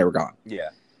 And they were gone. Yeah.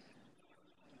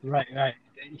 Right.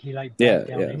 He backed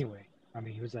down anyway. I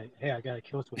mean, he was like, hey, I got a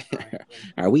kill switch.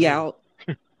 Are we out?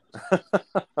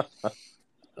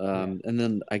 And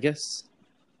then I guess...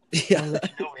 Yeah.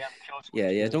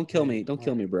 Don't kill me. Don't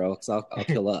kill me, bro. Because I'll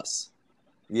kill us.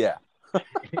 Yeah.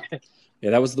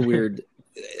 Yeah, that was the weird.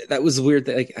 That was weird.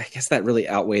 I guess that really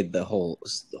outweighed the whole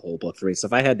book for me. So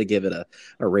if I had to give it a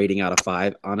rating out of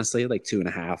 5, honestly, like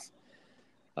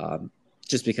 2.5.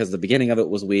 Just because the beginning of it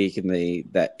was weak and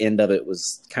that end of it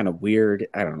was kind of weird.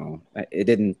 I don't know. It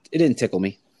didn't tickle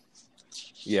me.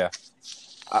 Yeah,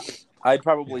 I'd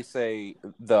probably say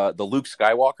the Luke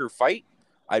Skywalker fight.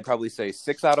 I'd probably say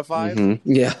 6 out of 5.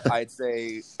 Yeah. I'd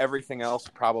say everything else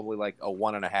probably like a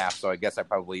 1.5. So I guess I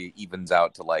probably evens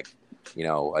out to like, a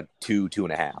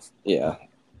 2.5. Yeah.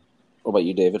 What about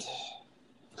you, David?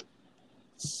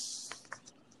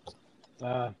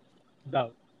 About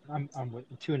I'm with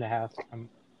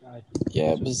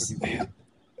 2.5.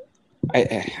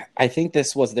 I think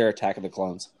this was their Attack of the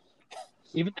Clones.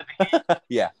 Even the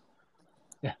yeah.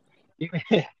 Yeah.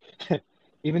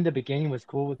 Even the beginning was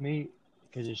cool with me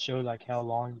because it showed like how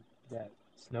long that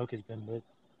Snoke has been with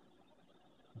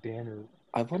Ben or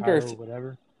I wonder Kylo if or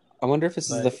whatever. I wonder if this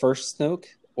is the But first Snoke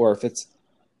or if it's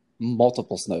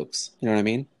multiple Snokes. You know what I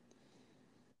mean?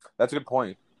 That's a good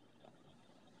point.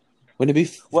 Wouldn't it be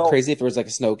Well, crazy if it was like a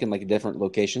Snoke in like different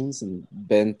locations and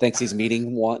Ben thinks he's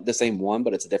meeting the same one,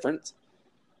 but it's different?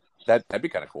 that'd be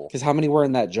kind of cool. Because how many were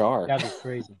in that jar? that'd be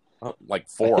crazy. Like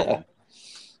 4 of them.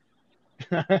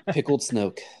 Pickled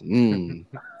Snoke. Mmm.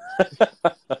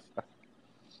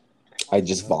 I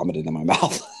just vomited in my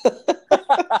mouth.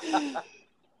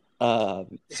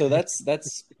 So that's.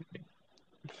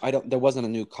 There wasn't a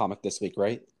new comic this week,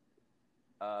 right?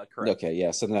 Correct. Okay,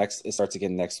 yeah. So it starts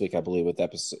again next week, I believe, with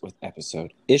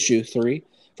issue 3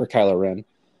 for Kylo Ren.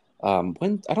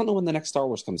 When I don't know when the next Star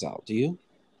Wars comes out. Do you?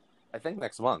 I think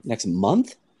next month. Next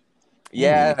month?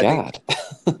 Yeah, Oh my God.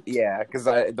 Yeah, because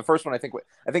the first one I think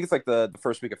it's like the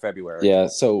first week of February. Yeah,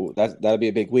 so that'll be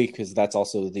a big week because that's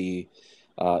also the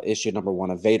issue number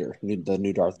 1 of Vader, the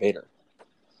new Darth Vader.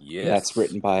 Yes. That's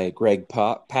written by Greg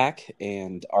Pak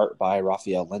and art by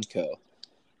Raphael Lenko.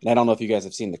 And I don't know if you guys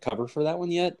have seen the cover for that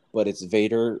one yet, but it's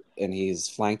Vader and he's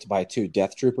flanked by 2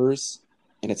 Death Troopers,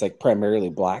 and it's like primarily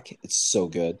black. It's so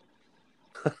good.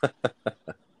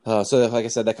 So like I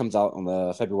said, that comes out on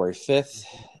the February 5th,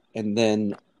 and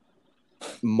then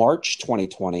March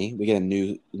 2020 we get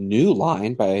a new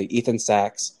line by Ethan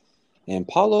Sachs and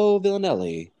Paulo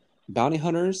Villanelli,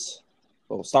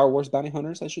 Star Wars Bounty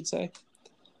Hunters, I should say.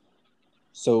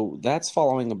 So that's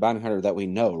following a bounty hunter that we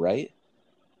know, right?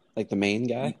 Like the main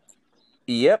guy.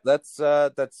 Yep, that's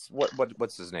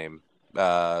what's his name?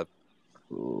 I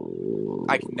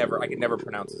can never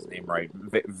pronounce his name right.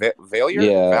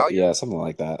 Valier? Yeah, something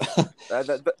like that.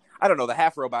 I don't know, the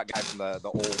half robot guy from the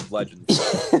old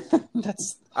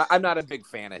Legends. I'm not a big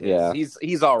fan of his. Yeah.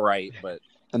 He's all right, but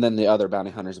and then the other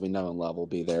bounty hunters we know and love will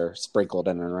be there, sprinkled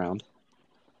in and around.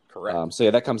 Correct. So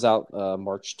yeah, that comes out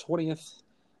March 20th.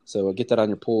 So get that on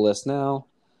your pull list now.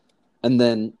 And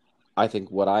then I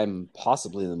think what I'm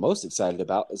possibly the most excited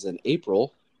about is in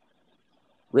April,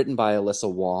 written by Alyssa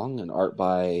Wong and art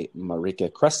by Marika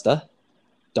Cresta,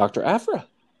 Dr. Aphra.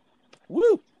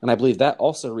 Woo! And I believe that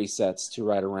also resets to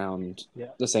right around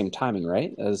the same timing,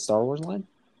 right, as Star Wars line?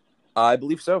 I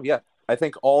believe so, yeah. I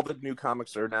think all the new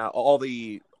comics all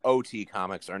the OT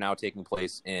comics are now taking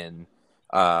place in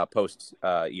post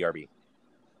ERB.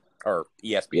 Or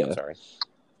ESB, yeah. I'm sorry.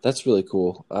 That's really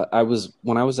cool.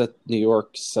 When I was at New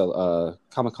York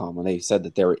Comic-Con, when they said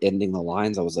that they were ending the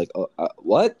lines, I was like,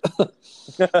 what?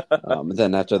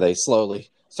 Then after they slowly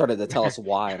started to tell us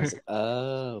why, I was like,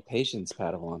 oh, patience,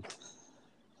 Padawan.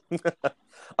 And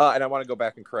I want to go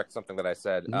back and correct something that I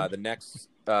said. The next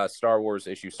Star Wars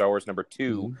issue, Star Wars number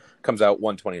 2, comes out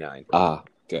 1/29.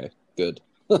 Okay, good.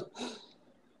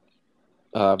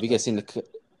 Have you guys seen the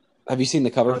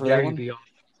cover for that one?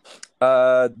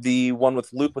 The one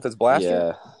with Luke with his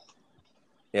blaster?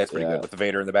 Yeah, it's pretty good with the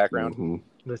Vader in the background. Mm-hmm.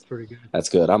 That's pretty good. That's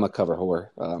good. I'm a cover whore.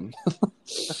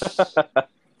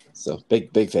 So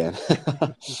big fan.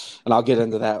 And I'll get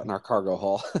into that in our cargo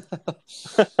haul.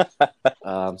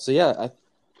 So yeah,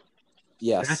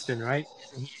 yes. Preston, right?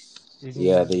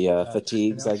 Yeah, the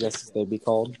fatigues, I guess they'd be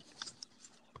called.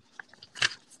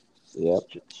 Yep.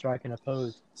 Striking a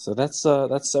pose. So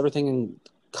that's everything in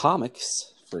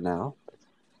comics for now.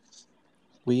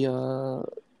 I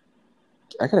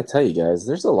gotta tell you guys,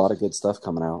 there's a lot of good stuff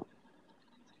coming out.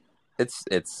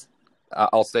 It's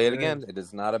I'll say it again. It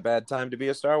is not a bad time to be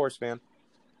a Star Wars fan.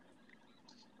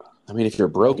 I mean, if you're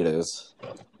broke, it is.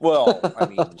 Well, I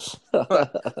mean,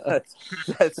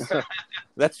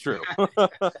 that's true.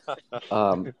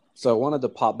 So I wanted to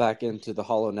pop back into the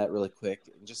HoloNet really quick.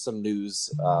 Just some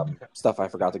news stuff I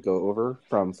forgot to go over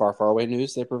from Far Far Away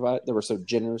News they were so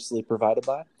generously provided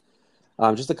by.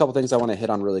 Just a couple things I want to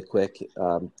hit on really quick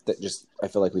that I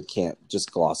feel like we can't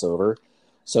just gloss over.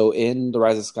 So in The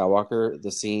Rise of Skywalker,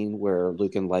 the scene where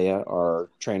Luke and Leia are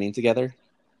training together,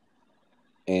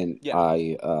 and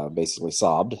I basically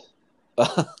sobbed.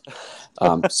 So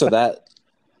that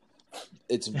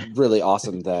it's really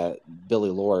awesome that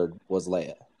Billie Lourd was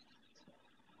Leia.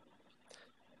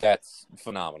 That's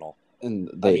phenomenal. And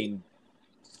you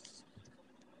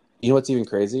know what's even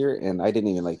crazier? And I didn't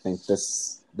even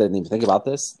didn't even think about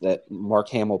this, that Mark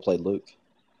Hamill played Luke.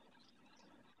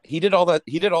 He did all that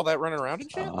running around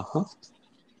and shit? Uh-huh.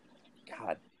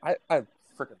 God, I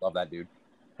freaking love that dude.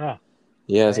 Huh.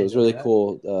 Yeah, so it was really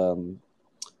cool.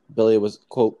 Billie was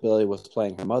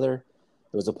playing her mother.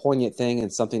 It was a poignant thing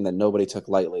and something that nobody took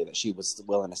lightly, that she was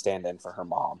willing to stand in for her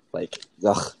mom. Like,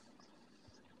 ugh.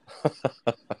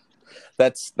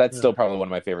 That's still probably one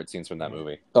of my favorite scenes from that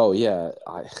movie. Oh yeah,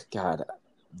 God,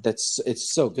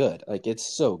 it's so good. Like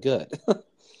it's so good.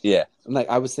 Yeah. And like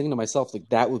I was thinking to myself, like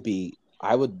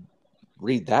I would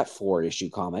read that 4-issue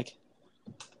comic.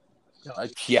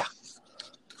 Yeah.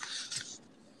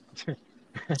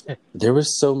 There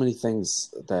was so many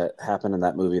things that happened in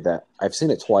that movie that I've seen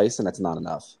it twice, and that's not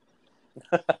enough.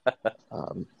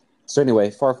 So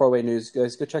anyway, Far Far Away News,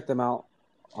 guys, go check them out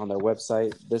on their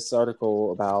website. This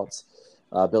article about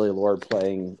Billy Lord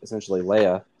playing essentially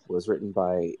Leia was written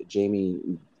by Jamie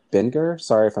Benger.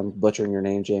 Sorry if I'm butchering your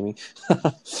name, Jamie.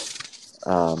 Let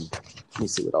me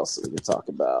see what else we can talk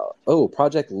about. Oh,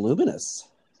 Project Luminous.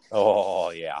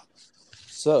 Oh yeah.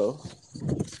 So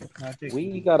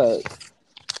we got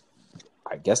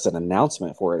I guess an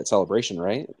announcement for it at Celebration,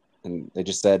 right? And they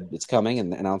just said it's coming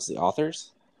and announced the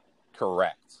authors.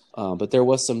 Correct. But there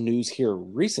was some news here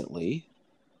recently,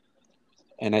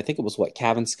 and I think it was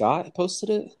Cavan Scott posted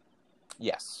it.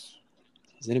 Yes.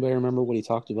 Does anybody remember what he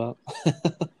talked about?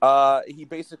 He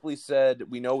basically said,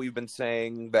 "We know we've been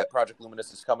saying that Project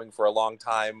Luminous is coming for a long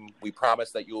time. We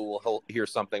promise that you will hear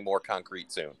something more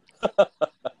concrete soon."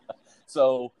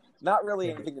 So, not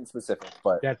really anything in specific,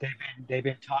 but that they've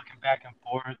been talking back and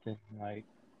forth and like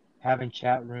having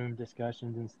chat room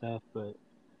discussions and stuff, but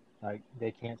like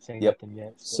they can't say nothing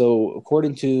yet. So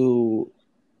according to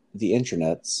the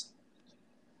internets,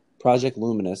 Project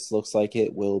Luminous looks like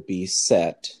it will be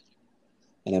set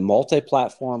in a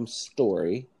multi-platform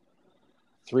story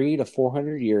 300 to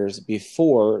 400 years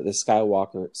before the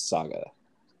Skywalker saga.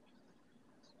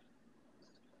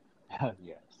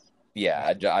 Yes.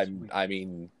 Yeah, I'm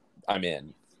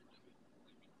in.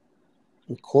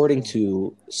 According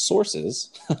to sources,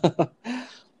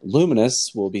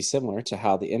 Luminous will be similar to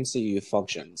how the MCU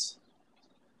functions.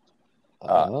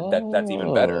 That's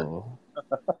even better.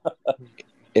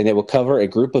 And it will cover a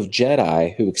group of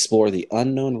Jedi who explore the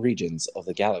unknown regions of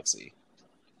the galaxy.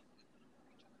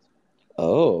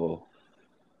 Oh.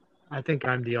 I think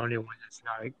I'm the only one that's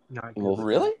not good. Well,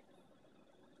 really?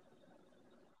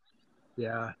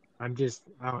 Yeah, I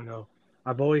don't know.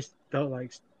 I've always felt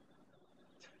like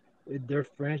their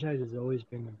franchise has always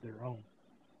been of their own,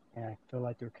 and I feel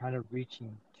like they're kind of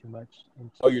reaching too much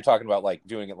into. Oh, you're talking about like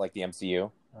doing it like the MCU?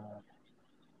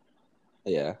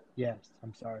 Yeah. Yes,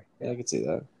 I'm sorry. Yeah, I can see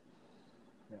that.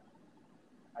 Yeah,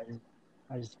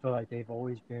 I just feel like they've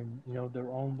always been, their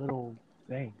own little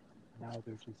thing. Now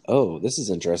they're just. Oh, this is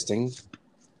interesting.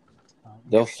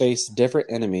 They'll face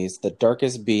different enemies, the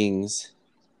darkest beings,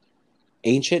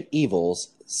 ancient evils,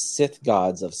 Sith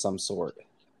gods of some sort.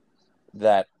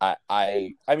 That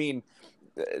I mean,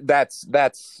 that's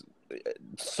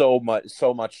so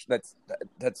much. That's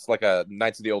like a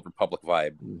Knights of the Old Republic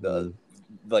vibe.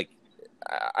 Mm-hmm.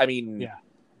 I mean, yeah.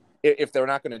 If they're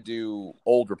not going to do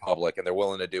Old Republic and they're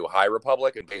willing to do High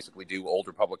Republic and basically do Old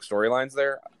Republic storylines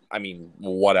there, I mean,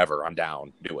 whatever, I'm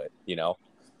down. Do it,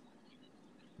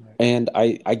 And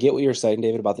I get what you're saying,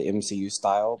 David, about the MCU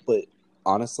style, but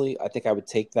honestly, I think I would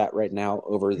take that right now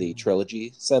over the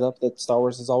trilogy setup that Star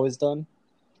Wars has always done.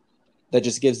 That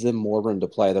just gives them more room to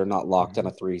play. They're not locked in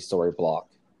a 3-story block.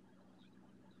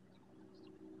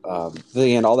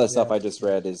 Again, all that stuff I just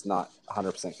read is not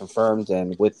 100% confirmed.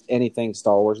 And with anything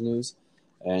Star Wars news,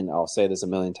 and I'll say this a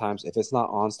million times, if it's not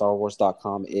on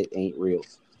StarWars.com, it ain't real.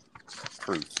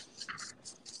 Truth.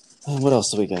 What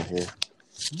else do we got here?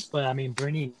 But I mean,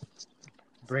 bringing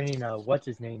what's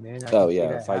his name in?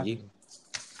 Feige.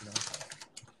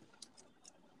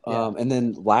 And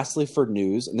then lastly for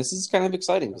news, and this is kind of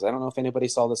exciting because I don't know if anybody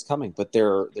saw this coming, but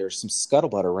there's some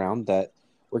scuttlebutt around that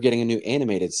we're getting a new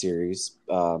animated series.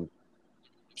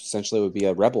 Essentially, it would be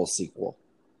a Rebels sequel.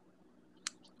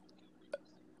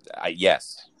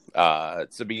 Yes,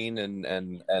 Sabine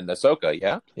and Ahsoka.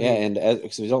 Yeah, yeah, and we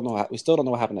still don't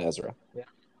know what happened to Ezra. Yeah,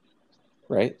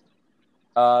 right.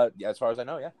 Yeah, as far as I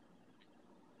know, yeah.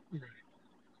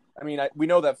 I mean, we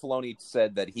know that Filoni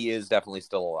said that he is definitely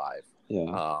still alive.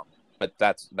 Yeah. But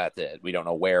that's it. We don't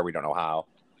know where. We don't know how.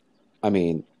 I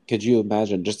mean, could you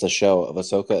imagine just a show of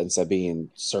Ahsoka and Sabine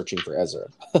searching for Ezra?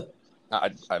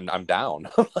 I'm down.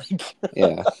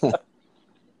 Yeah.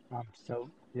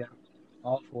 Yeah.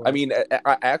 All for it. I mean,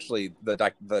 actually,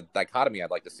 the dichotomy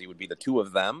I'd like to see would be the two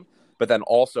of them, but then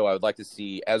also I would like to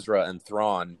see Ezra and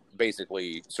Thrawn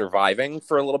basically surviving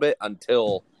for a little bit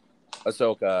until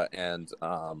Ahsoka and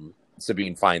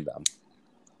Sabine find them.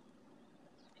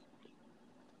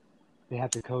 They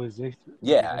have to coexist.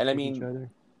 Yeah, and I mean, each other.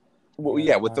 Well,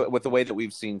 yeah, with the way that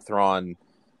we've seen Thrawn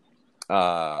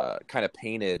kind of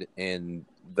painted in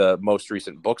the most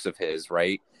recent books of his,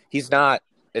 right? He's not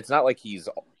it's not like he's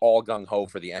all gung ho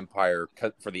for the Empire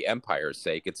for the Empire's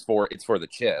sake. It's for the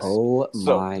Chiss. Oh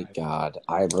my God!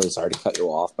 I'm really sorry to cut you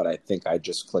off, but I think I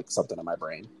just clicked something in my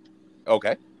brain.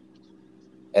 Okay.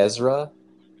 Ezra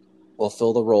will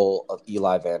fill the role of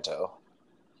Eli Vanto.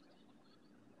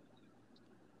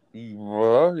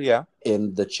 Yeah.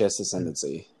 In the Chiss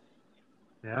Ascendancy.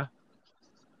 Yeah.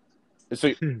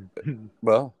 So,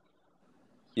 well,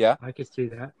 yeah. I could see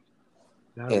that.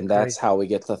 And that's how we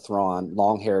get the Thrawn,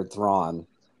 long-haired Thrawn,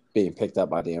 being picked up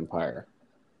by the Empire.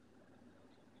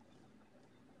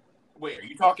 Wait, are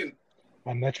you talking?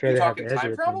 I'd much rather have Ezra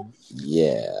time travel?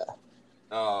 Yeah.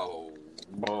 Oh.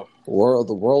 The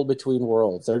world between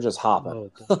worlds. They're just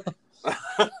hopping.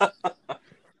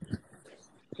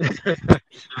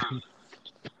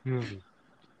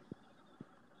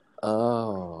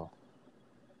 Oh.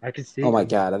 I can see. Oh my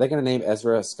God! Are they going to name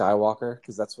Ezra Skywalker?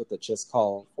 Because that's what the Chiss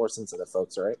call Force-sensitive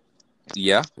folks, right?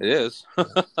 Yeah, it is.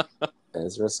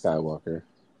 Ezra Skywalker.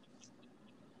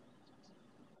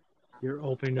 You're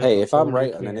opening up. Hey, if I'm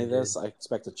right on any of this, I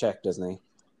expect a check, Disney.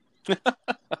 Yep.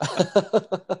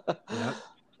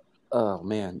 Oh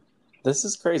man, this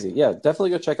is crazy. Yeah,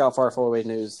 definitely go check out Far Far Away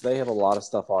News. They have a lot of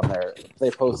stuff on there. They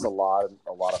post a lot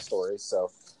of stories. So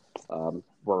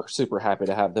we're super happy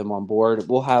to have them on board.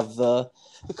 We'll have a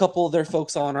couple of their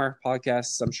folks on our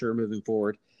podcasts, I'm sure, moving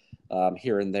forward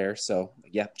here and there. So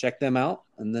yeah, check them out.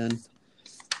 And then,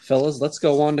 fellas, let's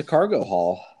go on to Cargo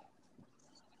Hall.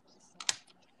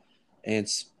 And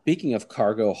speaking of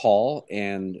Cargo Hall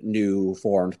and new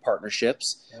formed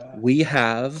partnerships, we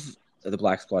have the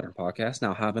Black Squadron podcast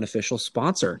now have an official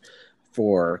sponsor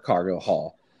for Cargo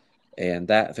Hall. And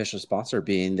that official sponsor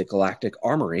being the Galactic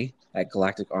Armory at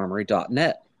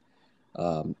galacticarmory.net.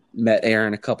 Met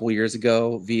Aaron a couple years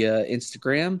ago via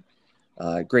Instagram.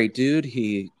 Great dude.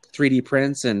 He 3D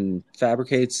prints and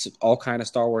fabricates all kind of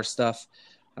Star Wars stuff.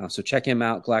 So check him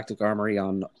out, Galactic Armory,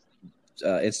 on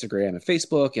Instagram and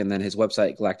Facebook, and then his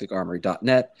website,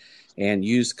 galacticarmory.net, and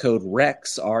use code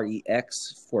REX,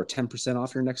 REX, for 10%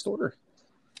 off your next order.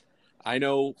 I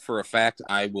know for a fact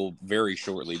I will very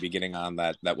shortly be getting on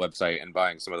that website and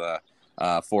buying some of the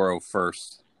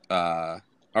 401st, or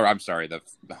I'm sorry, the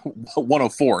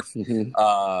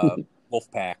 104th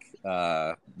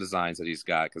Wolfpack designs that he's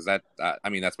got, because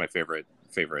that's my favorite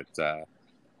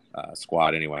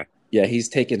squad anyway. Yeah, he's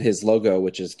taken his logo,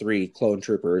 which is 3 clone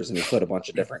troopers, and he put a bunch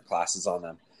of different classes on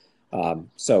them. And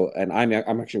I'm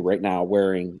actually right now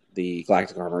wearing the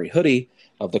Galactic Armory hoodie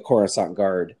of the Coruscant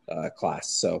Guard class.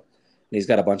 So he's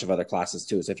got a bunch of other classes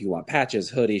too. So if you want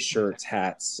patches, hoodies, shirts,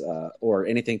 hats, or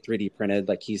anything 3D printed,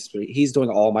 like he's doing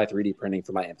all my 3D printing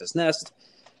for my Enfys Nest,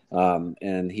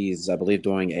 and he's, I believe,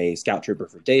 doing a Scout Trooper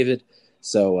for David.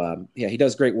 So yeah, he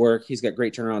does great work. He's got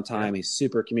great turnaround time. He's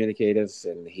super communicative,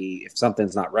 and if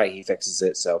something's not right, he fixes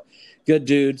it. So good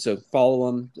dude. So follow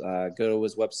him, go to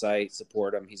his website,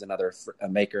 support him. He's another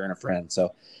maker and a friend.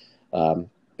 So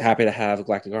happy to have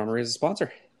Galactic Armory as a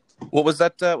sponsor. What was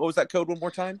that code one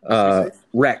more time?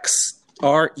 Rex,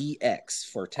 REX,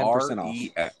 for 10% off.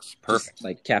 REX, perfect. Just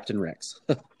like Captain Rex.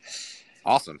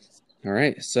 Awesome. All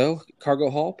right, so Cargo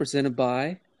Hall presented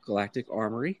by Galactic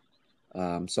Armory.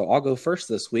 So I'll go first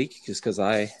this week just because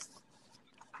I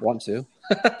want to.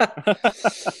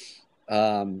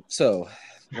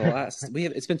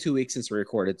 It's been 2 weeks since we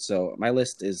recorded, so my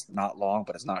list is not long,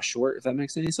 but it's not short, if that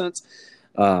makes any sense.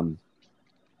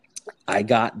 I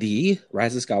got the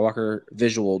Rise of Skywalker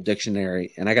visual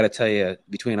dictionary, and I got to tell you,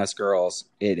 between us girls,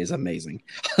 it is amazing.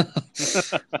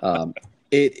 It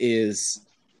is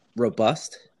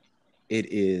robust.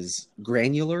 It is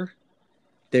granular.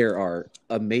 There are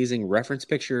amazing reference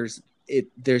pictures.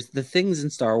 There's the things in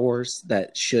Star Wars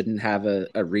that shouldn't have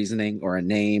a reasoning or a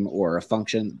name or a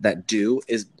function that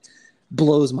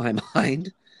blows my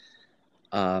mind.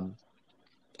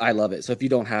 I love it. So if you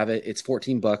don't have it, it's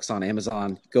 $14 on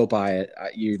Amazon. Go buy it.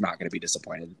 You're not going to be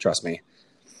disappointed. Trust me.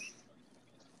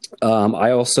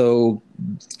 I also,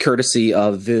 courtesy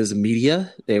of Viz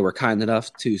Media, they were kind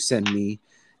enough to send me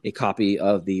a copy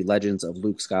of the Legends of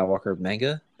Luke Skywalker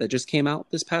manga that just came out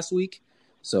this past week.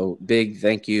 So big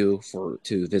thank you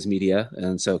to Viz Media.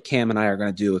 And so Cam and I are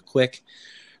going to do a quick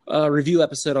review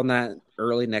episode on that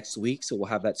early next week. So we'll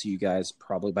have that to you guys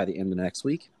probably by the end of next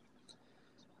week.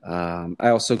 I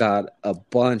also got a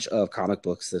bunch of comic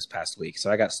books this past week. So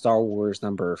I got Star Wars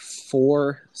number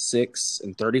 4, 6,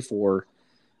 and 34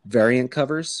 variant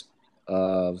covers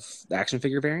of the action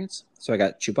figure variants. So I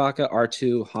got Chewbacca,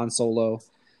 R2, Han Solo.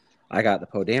 I got the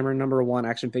Poe Dameron number 1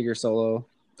 action figure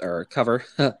cover,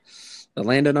 the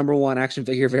Lando number 1 action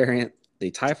figure variant,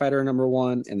 the TIE Fighter number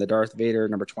 1, and the Darth Vader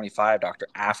number 25 Dr.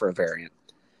 Aphra variant.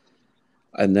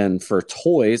 And then for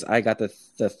toys, I got the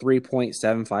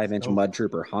 3.75-inch Oh. Mud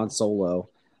Trooper Han Solo.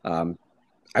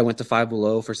 I went to Five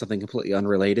Below for something completely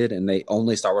unrelated, and the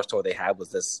only Star Wars toy they had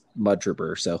was this Mud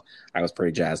Trooper, so I was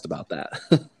pretty jazzed about that.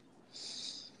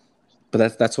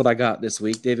 But that's what I got this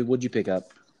week. David, what'd you pick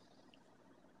up?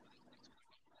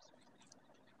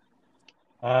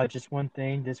 Just one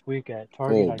thing this week at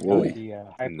Target. Oh, I boy. got the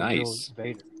Hyper Nice.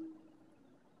 Vader.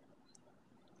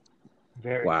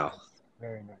 Very Wow. nice.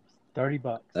 Very nice.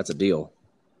 $30. That's a deal.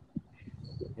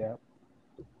 Yep.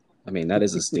 I mean, that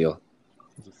is a steal.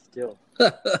 Just still.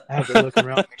 I had to look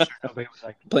around, make sure nobody was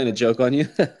like Playing a joke on you?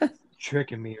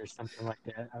 tricking me or something like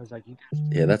that. I was like, you guys.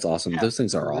 Yeah, that's awesome. Yeah, Those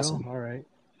things for are real? awesome. All right.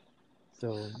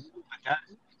 So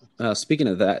Speaking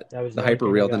of that, that was the only Hyper thing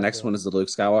I Real, the got, next though. one is the Luke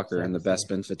Skywalker Sad and the to say.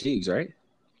 Bespin Fatigues, right?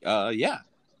 Yeah.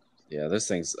 Yeah, those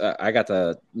things. I got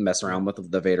to mess around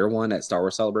with the Vader one at Star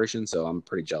Wars Celebration, so I'm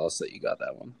pretty jealous that you got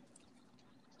that one.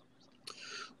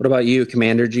 What about you,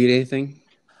 Commander G? Anything?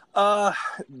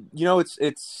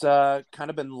 It's kind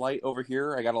of been light over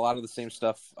here. I got a lot of the same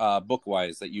stuff book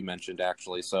wise that you mentioned,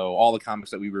 actually. So all the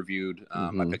comics that we reviewed,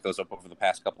 I picked those up over the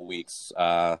past couple weeks.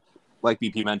 Like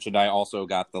BP mentioned, I also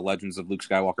got the Legends of Luke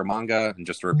Skywalker manga, and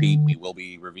just to repeat, we will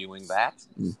be reviewing that,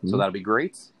 so that'll be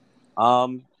great.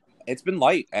 It's been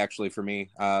light actually for me.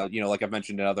 Like I've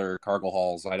mentioned in other cargo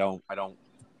hauls, I don't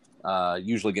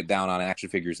usually get down on action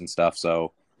figures and stuff.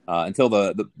 So until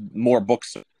the more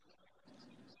books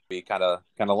be kind of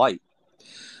light.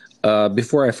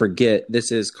 Before I forget,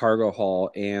 this is cargo haul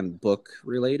and book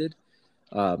related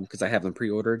because I have them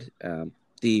pre-ordered.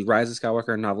 The Rise of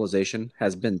Skywalker novelization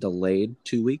has been delayed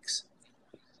 2 weeks.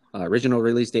 Original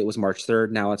release date was March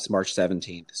 3rd. Now it's March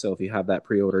 17th. So if you have that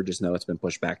pre-order, just know it's been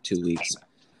pushed back 2 weeks.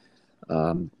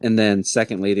 And then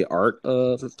secondly, the art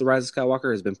of the Rise of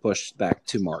Skywalker has been pushed back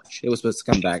to March. It was supposed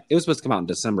to come back. It was supposed to come out in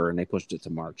December, and they pushed it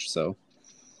to March. So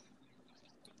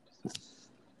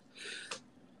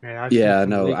Man, I've seen some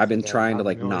leaks I've been of that. trying to I'm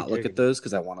really not look digging at those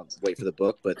because I want to wait for the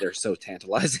book, but they're so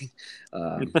tantalizing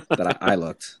that I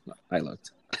looked.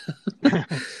 it.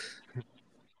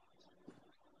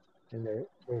 And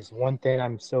there's one thing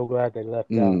I'm so glad they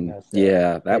left out. And that's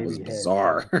that was baby head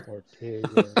bizarre. or pig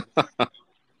or-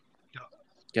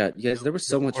 God, you guys, there was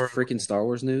so much freaking Star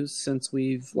Wars news since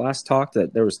we've last talked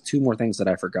that there was 2 more things that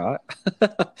I forgot.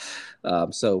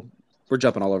 So we're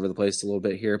jumping all over the place a little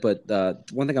bit here, but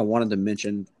one thing I wanted to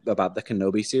mention about the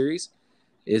Kenobi series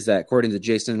is that according to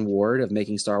Jason Ward of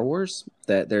Making Star Wars,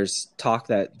 that there's talk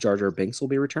that Jar Jar Binks will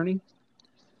be returning.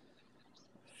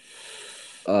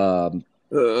 And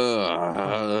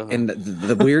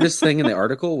the weirdest thing in the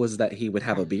article was that he would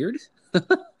have a beard.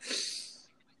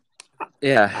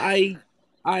 Yeah.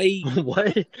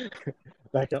 what?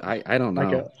 I don't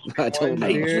know. I don't know.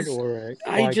 Beard or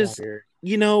beard?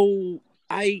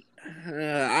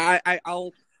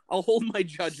 I'll hold my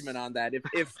judgment on that.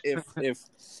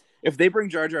 If they bring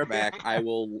Jar Jar back, I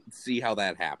will see how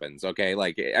that happens. Okay,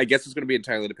 like I guess it's going to be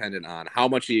entirely dependent on how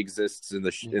much he exists in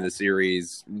the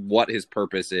series, what his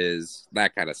purpose is,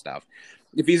 that kind of stuff.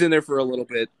 If he's in there for a little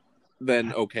bit,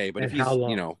 then okay. But if he's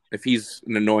if he's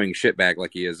an annoying shitbag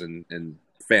like he is in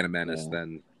Phantom Menace,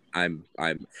 then I'm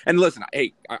and listen,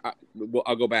 hey,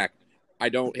 I'll go back. I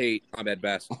don't hate Ahmed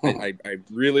Best. I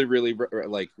really, really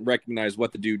recognize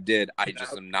what the dude did. I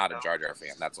just am not a Jar Jar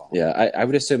fan. That's all. Yeah, I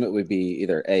would assume it would be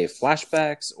either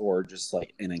flashbacks or just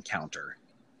like an encounter.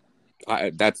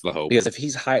 That's the hope. Because if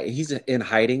he's in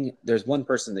hiding, there's one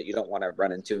person that you don't want to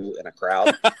run into in a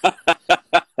crowd.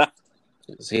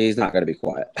 He's not going to be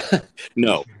quiet.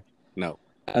 No.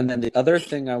 And then the other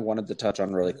thing I wanted to touch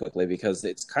on really quickly, because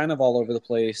it's kind of all over the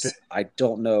place. I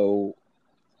don't know.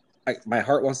 My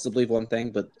heart wants to believe one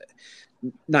thing, but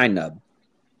Nine Nub.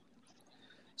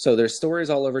 So there's stories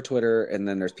all over Twitter, and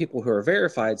then there's people who are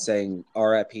verified saying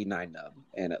RIP Nine Nub,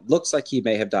 and it looks like he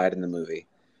may have died in the movie.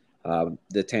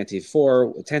 The Tantive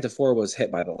 4 was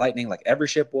hit by the lightning, like every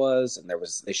ship was, and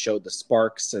they showed the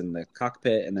sparks in the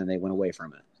cockpit, and then they went away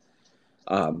from it.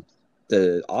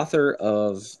 The author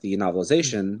of the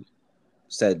novelization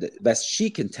said that best she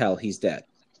can tell he's dead.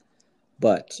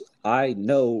 But I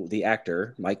know the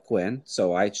actor, Mike Quinn,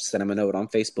 so I sent him a note on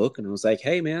Facebook and was like,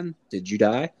 hey, man, did you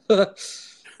die? And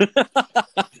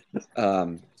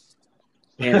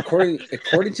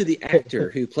according to the actor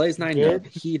who plays Nine Nub,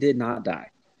 he did not die.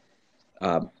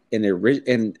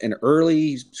 In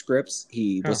early scripts,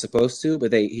 he was supposed to,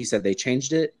 but he said they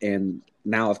changed it, and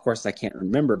now, of course, I can't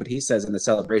remember, but he says in the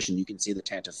celebration you can see the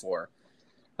Tantive 4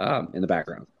 in the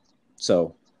background.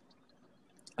 So,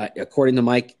 according to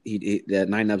Mike, the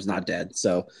Nine Nub's not dead.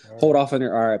 So hold off on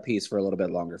your RIPs for a little bit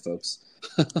longer, folks.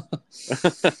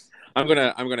 I'm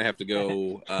gonna have to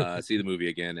go see the movie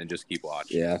again and just keep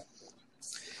watching. Yeah.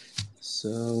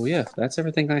 So yeah, that's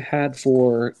everything I had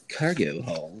for Cargo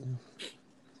Hall.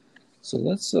 So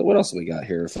let's. What else we got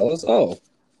here, fellas? Oh,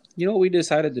 you know what we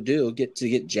decided to do? Get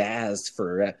jazzed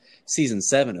for season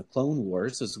 7 of Clone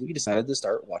Wars. Is we decided to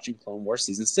start watching Clone Wars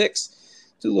season 6.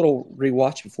 Do a little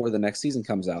rewatch before the next season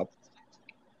comes out.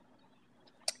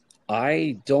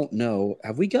 I don't know.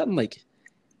 Have we gotten like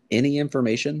any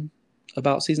information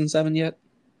about season 7 yet?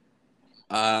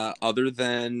 Other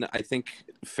than I think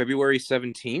February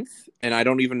 17th, and I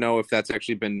don't even know if that's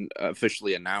actually been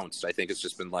officially announced. I think it's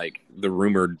just been like the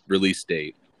rumored release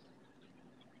date.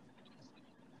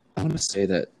 I want to say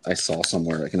that I saw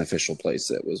somewhere like an official place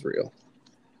that was real.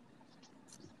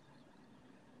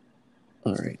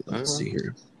 All right, let's see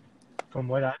here. From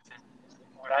what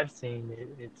I've seen,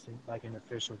 it's like an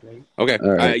official date. Okay.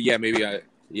 All right. Yeah, maybe.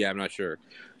 I'm not sure.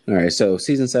 All right, so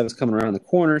season 7 is coming around the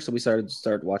corner, so we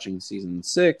start watching season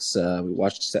 6. We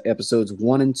watched episodes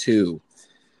 1 and 2.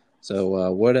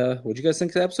 So what you guys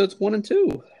think of episodes 1 and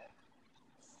 2?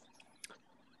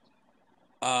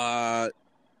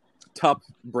 Tup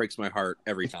breaks my heart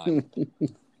every time.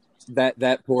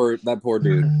 that poor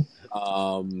dude.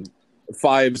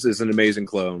 Fives is an amazing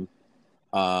clone.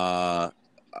 I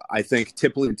think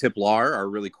Tipley and Tiplar are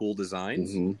really cool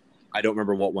designs. Mm-hmm. I don't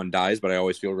remember what one dies, but I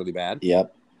always feel really bad.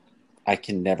 Yep. I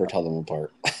can never tell them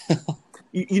apart.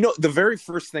 You know, the very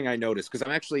first thing I noticed, because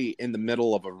I'm actually in the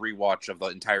middle of a rewatch of the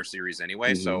entire series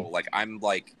anyway, so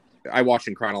I watch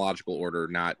in chronological order,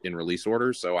 not in release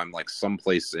order, so I'm like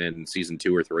someplace in season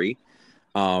 2 or 3.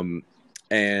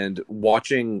 And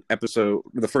watching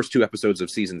the first 2 episodes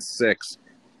of season 6,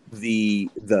 the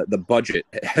budget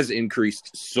has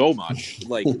increased so much.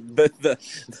 Like the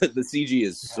CG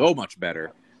is so much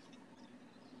better.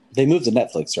 They moved to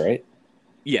Netflix, right?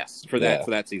 Yes, for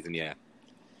that season, yeah.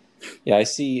 Yeah, I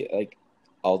see like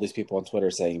all these people on Twitter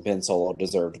saying Ben Solo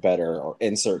deserved better or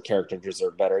insert character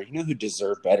deserved better. You know who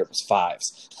deserved better was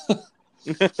Fives.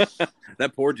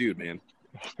 That poor dude, man.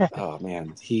 Oh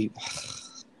man,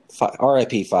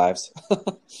 R.I.P. Fives.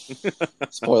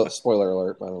 Spoiler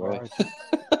alert, by the way.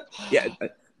 Yeah,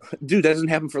 dude, that doesn't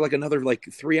happen for like another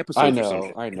 3 episodes. I know. Or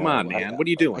something. I know. Come on, man. What are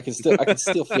you doing? I can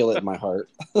still feel it in my heart.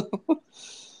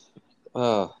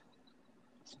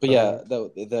 But yeah,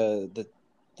 the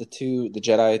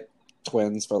Jedi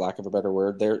twins, for lack of a better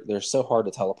word, they're so hard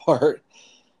to tell apart,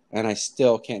 and I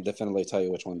still can't definitively tell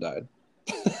you which one died.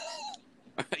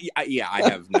 Yeah, I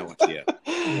have no idea.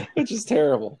 Which is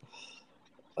terrible.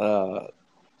 I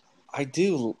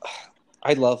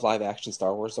love live action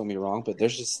Star Wars, don't get me wrong, but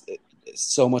there's just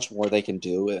so much more they can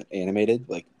do animated,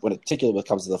 like particularly when it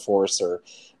comes to the Force or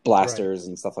blasters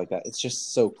and stuff like that. It's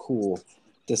just so cool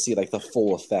to see like the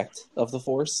full effect of the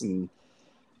Force and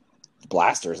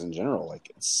blasters in general.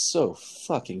 Like, it's so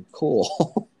fucking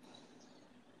cool.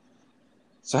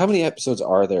 So how many episodes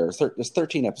are there? There's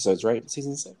 13 episodes, right?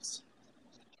 Season 6?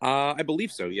 I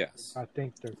believe so, yes. I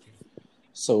think 13.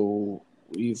 So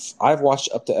I've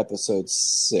watched up to episode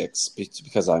 6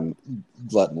 because I'm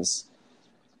gluttonous.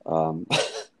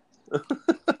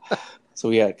 So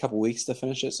we had a couple weeks to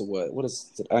finish it. So what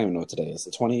is it? I don't even know what today is.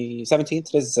 The 17th?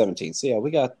 Today's the 17th. So yeah,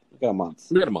 we got a month.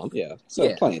 We got a month. Yeah.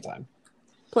 So plenty of time.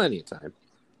 Plenty of time.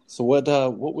 So what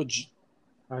would you...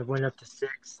 I went up to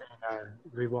 6 and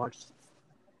rewatched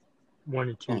 1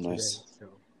 and 2 today. Nice. So.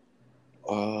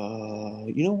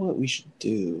 You know what we should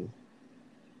do?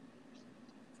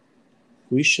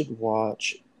 We should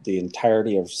watch the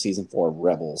entirety of season 4 of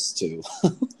Rebels too.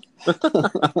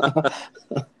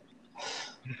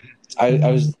 I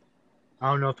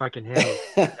don't know if I can handle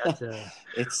it.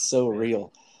 It's so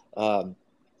real. Yeah,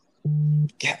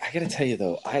 I gotta tell you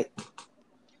though, I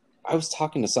was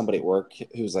talking to somebody at work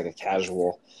who's like a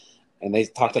casual, and they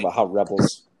talked about how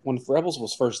when Rebels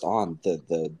was first on,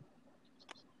 the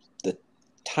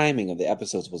timing of the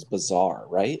episodes was bizarre,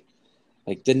 right?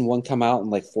 Like, didn't one come out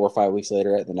and like 4 or 5 weeks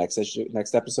later, the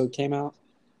next episode came out?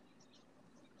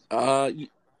 Believe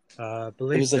it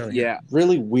was so.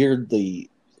 really weirdly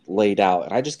laid out,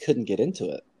 and I just couldn't get into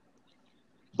it.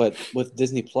 But with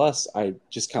Disney Plus, I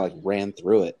just kind of like ran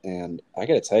through it, and I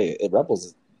gotta tell you,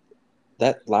 Rebels,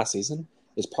 that last season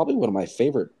is probably one of my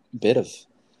favorite bit of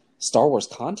Star Wars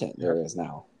content there is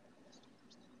now.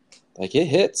 Like, it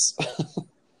hits.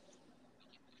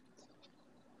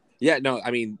 Yeah, no,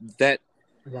 I mean that.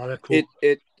 A lot of cool.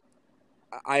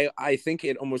 I think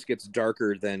it almost gets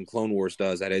darker than Clone Wars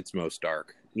does at its most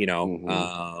dark, you know.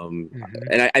 Mm-hmm.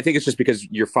 And I think it's just because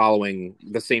you're following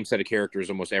the same set of characters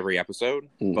almost every episode.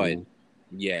 Mm-hmm. But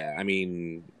yeah, I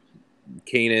mean,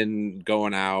 Kanan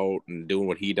going out and doing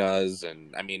what he does,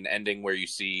 and I mean, ending where you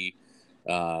see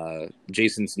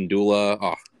Jason Syndulla.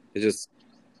 Oh, it's just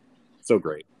so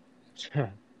great.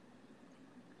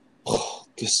 Oh,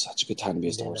 this is such a good time to be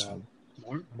a Star Wars fan.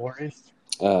 Mortis.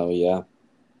 Oh yeah.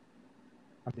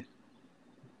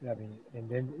 I mean, and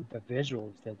then the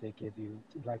visuals that they give you,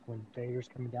 like when Vader's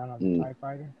coming down on the TIE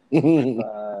fighter.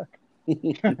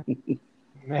 Fuck.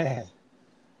 Man.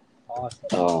 Awesome.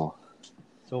 Oh.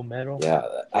 So metal. Yeah,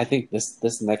 I think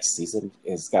this next season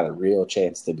has got a real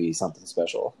chance to be something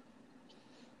special.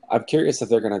 I'm curious if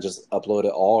they're going to just upload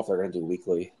it all, if they're going to do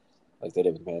weekly, like they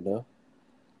did with Mando.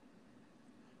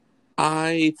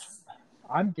 I'm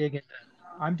digging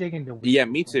the weekly. Yeah,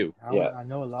 me too. I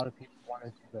know a lot of people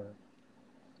wanted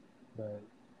but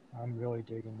I'm really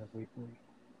digging the weekly.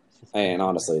 And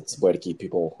honestly, it's a way to keep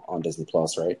people on Disney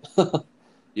Plus, right?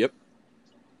 Yep.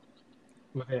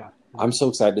 Well, yeah. I'm so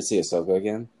excited to see Ahsoka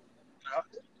again.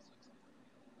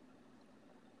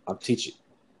 I'm teaching.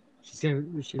 She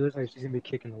looks like she's gonna be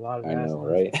kicking a lot of ass. I know,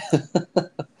 right?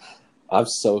 I'm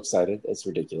so excited. It's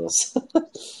ridiculous.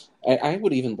 I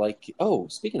would even like. Oh,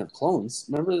 speaking of clones,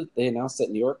 remember they announced at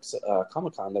New York's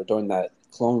Comic-Con they're doing that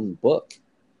clone book.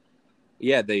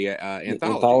 Yeah, the anthology.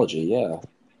 Anthology, yeah.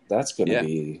 That's gonna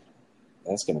be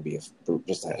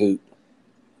just a hoot.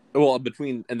 Well,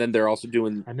 and then they're also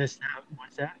doing. I missed that.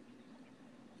 What's that?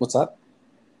 What's that?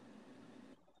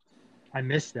 I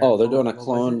missed that. Oh, they're doing a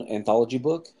clone anthology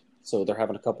book. So they're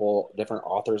having a couple different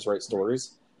authors write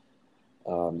stories.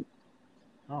 So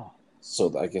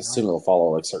I guess soon they'll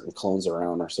follow like certain clones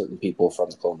around or certain people from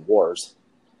the Clone Wars.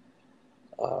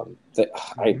 I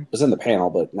was in the panel,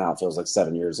 but now it feels like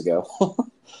 7 years ago.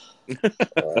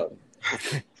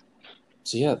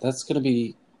 So yeah, that's going to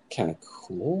be kind of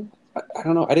cool. I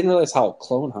don't know. I didn't realize how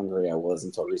clone hungry I was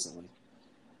until recently.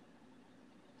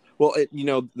 Well,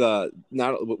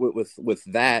 with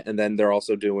that, and then they're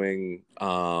also doing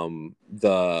I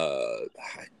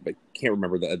can't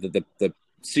remember the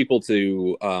sequel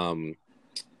to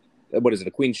what is it?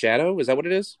 A Queen's Shadow? Is that what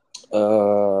it is?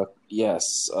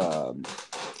 Yes. God,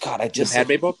 I just the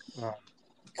Padme book.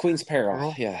 Queen's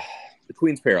Peril. Yeah. The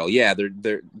Queen's Peril. Yeah,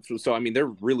 they're so I mean they're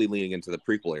really leaning into the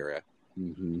prequel era.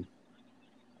 Mm-hmm.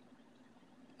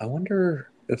 I wonder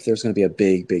if there's going to be a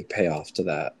big payoff to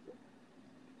that.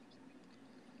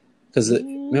 Because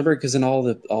in all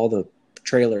the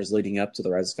trailers leading up to the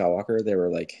Rise of Skywalker, they were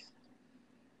like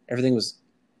everything was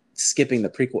skipping the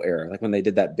prequel era. Like when they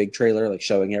did that big trailer, like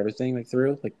showing everything like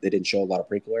through, like they didn't show a lot of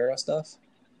prequel era stuff.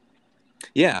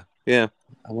 Yeah. I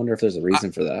wonder if there's a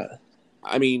reason for that.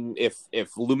 I mean, if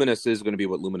Luminous is going to be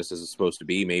what Luminous is supposed to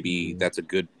be, maybe that's a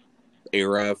good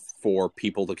era for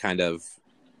people to kind of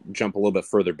jump a little bit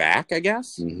further back, I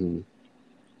guess. Mm-hmm.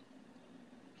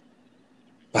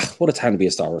 What a time to be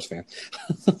a Star Wars fan.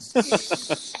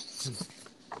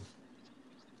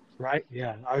 Right?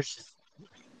 Yeah.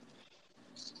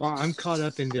 I'm caught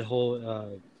up in the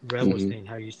whole Rebels thing,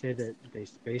 how you said that they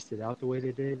spaced it out the way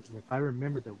they did. And if I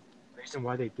remember, the reason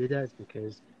why they did that is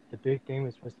because the big thing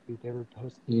was supposed to be they were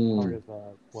supposed to be part of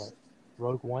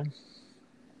Rogue One.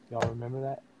 Y'all remember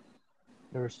that?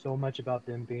 There was so much about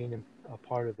them being a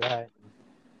part of that.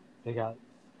 They got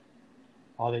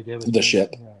all they did was the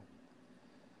ship.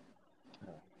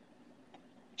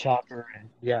 Chopper and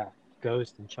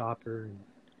Ghost and Chopper. And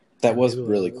that was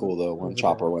really cool though when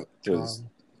Chopper went through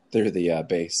the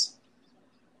base.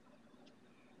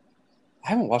 I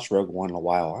haven't watched Rogue One in a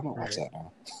while. I haven't watched that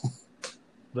now.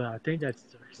 But I think that's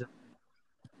the reason.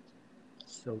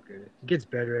 It's so good. It gets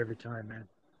better every time, man.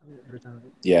 Every time.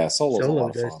 Yeah, Solo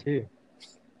does too.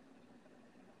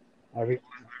 I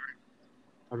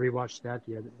rewatched that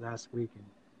last week and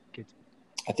it gets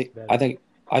better. I think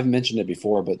I've mentioned it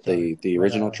before, but the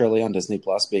original trilogy on Disney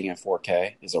Plus being in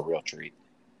 4K is a real treat.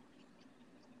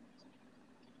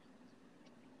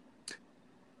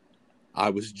 I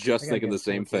was just thinking the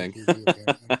same thing.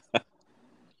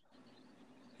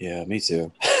 Yeah, me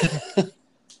too.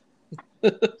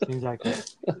 Seems like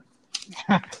it.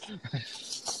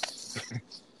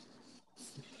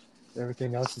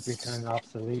 Everything else is becoming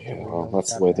obsolete. Yeah, well,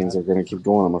 that's the way things are going to keep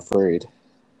going, I'm afraid.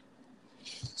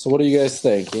 So what do you guys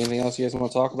think? Anything else you guys want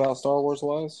to talk about Star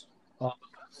Wars-wise?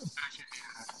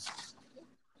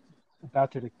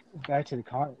 Back to the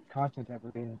content that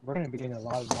we're getting. We're going to be getting a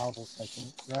lot of novels, I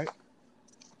think, right?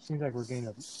 Seems like we're getting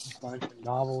a bunch of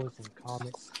novels and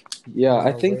comics. Yeah,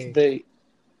 I think they...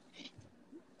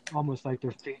 Almost like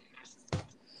they're fitting us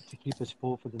to keep us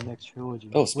full for the next trilogy.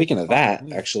 Oh, speaking of that,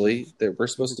 actually, we're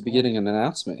supposed to be getting an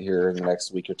announcement here in the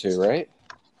next week or two, right?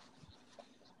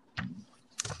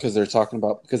 Because they're talking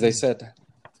about... Because they said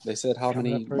They said how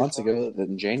Coming many up first months Friday. ago that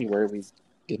in January we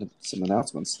get some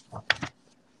announcements.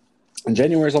 And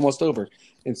January is almost over.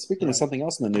 And speaking of Right. something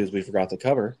else in the news we forgot to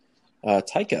cover,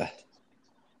 Taika.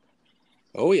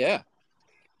 Oh yeah.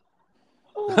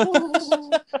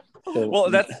 Well,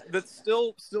 that's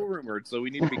still rumored, so we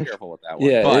need to be careful with that one.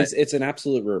 Yeah, But it's an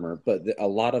absolute rumor, but a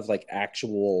lot of like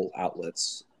actual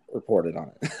outlets reported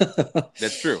on it.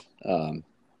 that's true.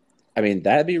 I mean,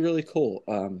 that'd be really cool.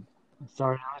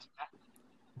 Sorry,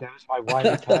 that was my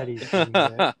whitey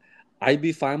tidies. I'd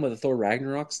be fine with a Thor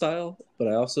Ragnarok style, but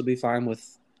I'd also be fine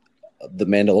with the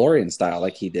Mandalorian style,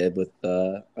 like he did with.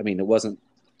 I mean, it wasn't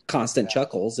constant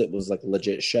chuckles; it was like a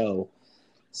legit show.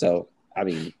 So, I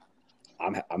mean,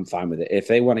 I'm fine with it. If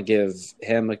they want to give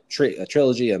him a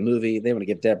trilogy, a movie, they want to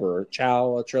give Deborah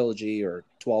Chow a trilogy or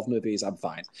 12 movies, I'm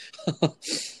fine.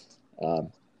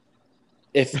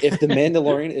 If the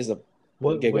Mandalorian is a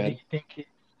What do go ahead. you think?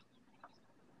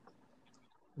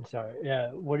 I'm sorry. Yeah.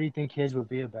 What do you think his would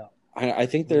be about? I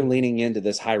think they're leaning into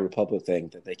this High Republic thing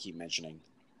that they keep mentioning.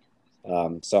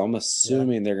 So I'm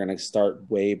assuming they're going to start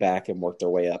way back and work their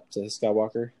way up to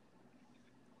Skywalker.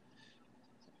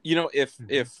 You know, if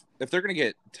they're going to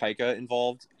get Taika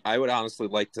involved, I would honestly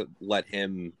like to let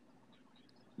him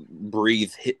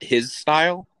breathe his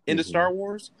style into Star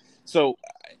Wars. So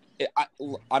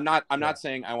I'm not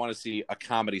saying I want to see a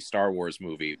comedy Star Wars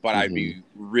movie, but I'd be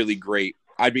really great.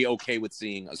 I'd be okay with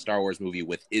seeing a Star Wars movie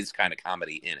with his kind of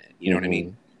comedy in it. You know what I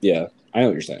mean? Yeah, I know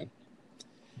what you're saying.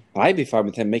 I'd be fine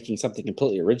with him making something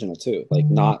completely original too, like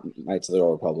not Knights of the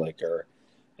Old Republic or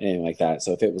anything like that.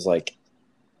 So if it was like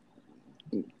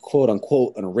quote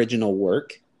unquote an original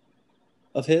work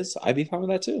of his, I'd be fine with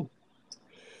that too.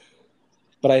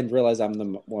 But I realize I'm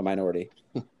the minority.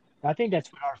 I think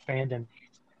that's what our fandom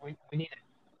needs.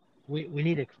 We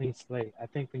need a clean slate. I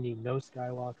think we need no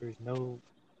Skywalkers, no,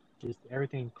 just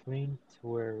everything clean to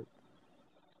where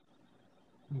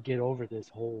we get over this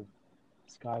whole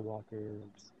Skywalker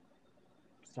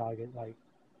saga, like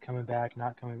coming back,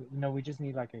 not coming. No, we just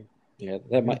need like a new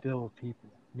bill of people.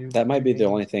 That might be the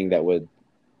only thing that would.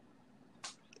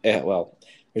 Yeah, well,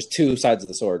 there's two sides of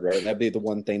the sword, right? That'd be the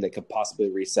one thing that could possibly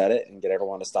reset it and get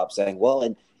everyone to stop saying,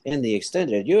 "Well, in the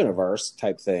extended universe"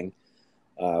 type thing.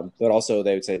 But also,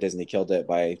 they would say Disney killed it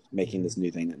by making this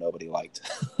new thing that nobody liked.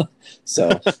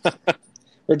 So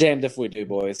we're damned if we do,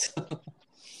 boys.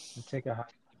 Take a high.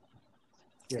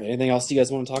 Yeah. Anything else you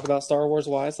guys want to talk about Star Wars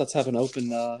wise? Let's have an open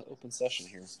session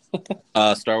here.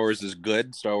 Star Wars is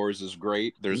good. Star Wars is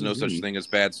great. There's no such thing as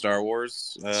bad Star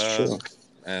Wars. That's true.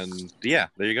 And yeah,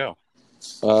 there you go.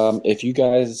 If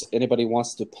anybody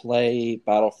wants to play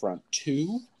Battlefront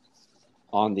 2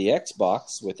 on the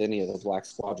Xbox with any of the Black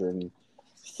Squadron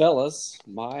fellas,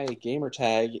 my gamer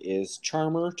tag is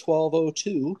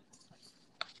Charmer1202.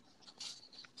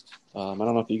 I don't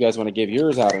know if you guys want to give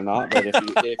yours out or not, but if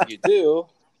you do,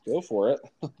 go for it.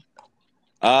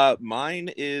 Mine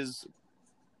is.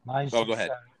 Mine's go ahead.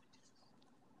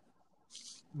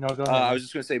 No, go ahead. I was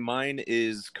just going to say mine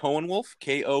is Coenwulf,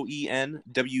 KOENWULF.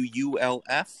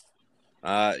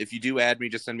 If you do add me,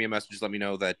 just send me a message. Let me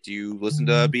know that you listen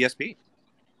to BSP.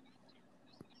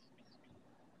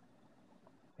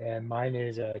 And mine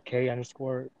is K_2 S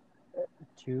Bro.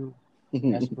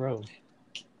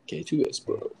 K2 S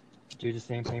Bro. Do the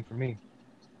same thing for me.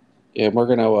 Yeah, we're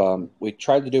gonna. We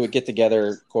tried to do a get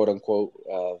together, quote unquote,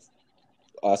 of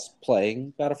us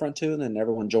playing Battlefront 2, and then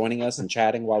everyone joining us and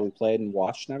chatting while we played and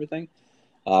watched and everything.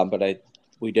 But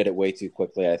we did it way too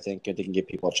quickly. I think it didn't give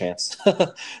people a chance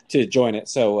to join it.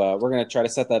 So we're gonna try to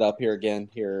set that up here again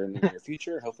here in the near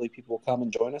future. Hopefully, people will come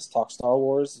and join us, talk Star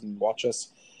Wars, and watch us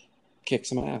kick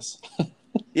some ass.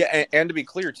 Yeah, and to be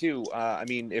clear too, I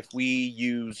mean, if we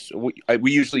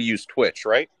usually use Twitch,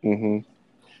 right? Mm-hmm.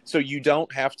 So you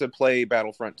don't have to play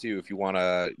Battlefront 2 if you want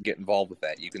to get involved with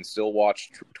that. You can still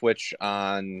watch Twitch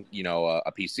on,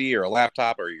 a PC or a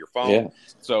laptop or your phone. Yeah.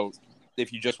 So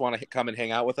if you just want to come and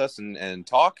hang out with us and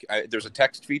talk, there's a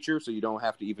text feature, so you don't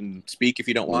have to even speak if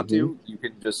you don't want to. You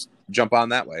can just jump on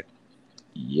that way.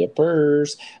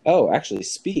 Yippers. Oh, actually,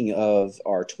 speaking of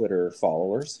our Twitter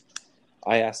followers,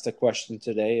 I asked a question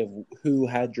today of who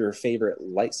had your favorite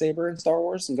lightsaber in Star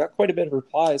Wars and got quite a bit of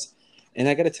replies. And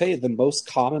I got to tell you, the most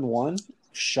common one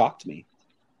shocked me.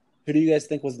 Who do you guys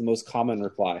think was the most common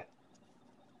reply?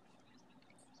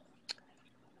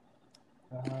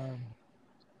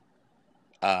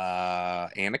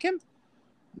 Anakin?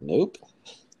 Nope.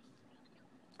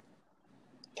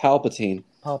 Palpatine.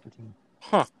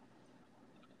 Huh.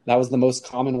 That was the most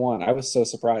common one. I was so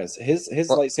surprised. His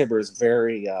lightsaber is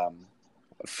very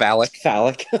Phallic.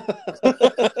 Phallic.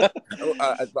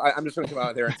 I'm just going to come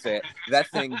out there and say it. That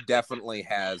thing definitely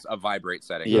has a vibrate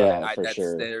setting. Yeah, for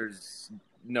sure. There's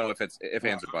no if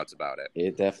ands, or buts about it.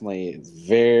 It definitely is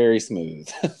very smooth.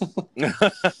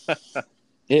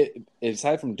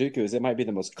 Aside from Dooku's, it might be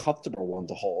the most comfortable one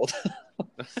to hold.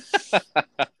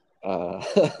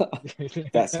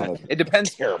 That's kind of it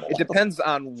depends. terrible. It depends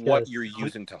on what you're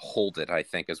using to hold it. I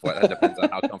think is what that depends on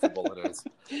how comfortable it is.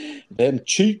 Them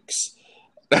cheeks.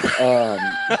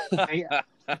 I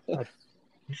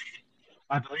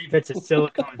believe it's a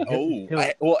silicone.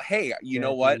 Well, hey, you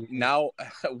know what? Now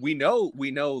we know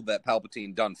that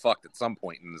Palpatine done fucked at some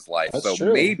point in his life. That's so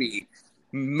true. maybe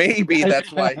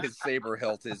that's why his saber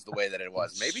hilt is the way that it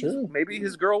was. Maybe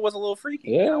his girl was a little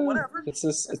freaky. Yeah, whatever. It's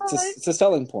a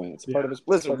selling point. It's part of his.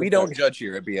 Listen, we don't judge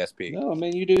here at BSP. No,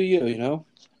 man, you do you. You know,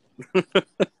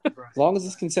 as long as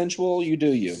it's consensual, you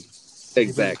do you.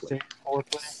 Exactly.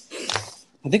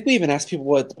 I think we even asked people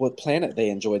what planet they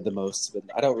enjoyed the most, but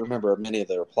I don't remember many of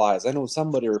the replies. I know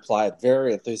somebody replied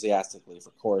very enthusiastically for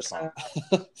Coruscant.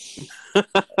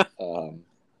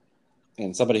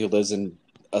 And somebody who lives in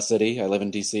a city, I live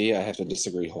in DC, I have to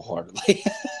disagree wholeheartedly.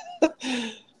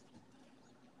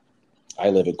 I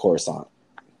live in Coruscant.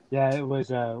 Yeah, it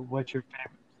was what's your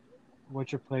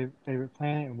favorite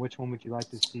planet, and which one would you like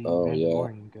to see? Oh, yeah.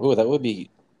 Oh, that would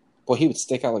be... Well, he would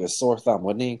stick out like a sore thumb,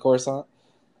 wouldn't he, in Coruscant?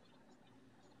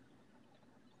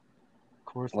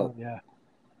 Coruscant, yeah.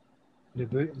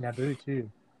 Naboo, too.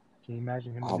 Can you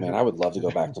imagine him? Oh, man, I would love to go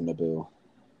back to Naboo.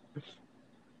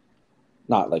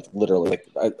 Not like literally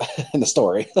like in the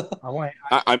story.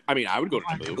 I mean, I would go to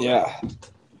Naboo. Yeah.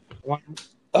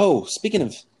 Oh, speaking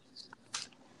of...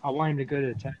 I want him to go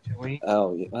to Tatooine.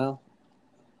 Oh, yeah, well...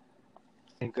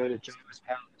 And go to Jabba's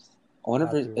palace. I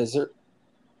wonder if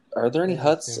are there any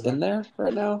huts in there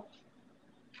right now?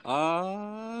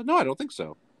 No, I don't think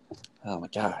so. Oh my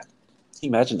god. Can you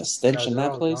imagine the stench in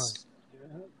that place?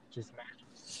 Yeah, just imagine.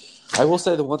 I will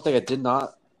say the one thing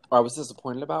I was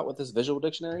disappointed about with this visual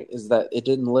dictionary is that it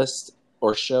didn't list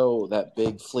or show that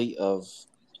big fleet of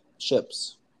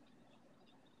ships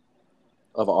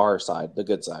of our side, the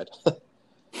good side.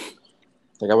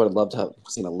 Like I would have loved to have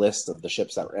seen a list of the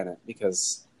ships that were in it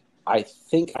because I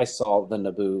think I saw the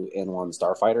Naboo N1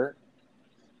 Starfighter.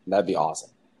 That'd be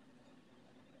awesome.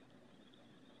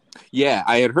 Yeah,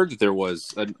 I had heard that there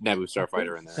was a Naboo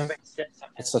Starfighter in there.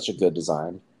 It's such a good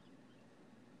design.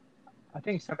 I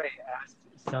think somebody asked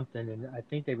something, and I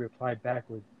think they replied back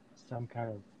with some kind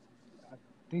of... I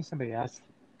think somebody asked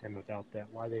them about that,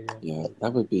 why they didn't... Yeah,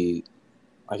 that would be...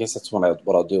 I guess that's what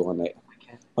I'll do when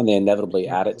they inevitably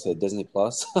add it to Disney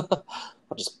Plus.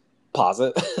 I'll just pause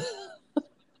it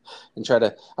and try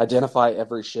to identify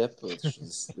every ship, which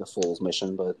is the fool's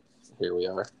mission, but here we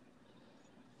are.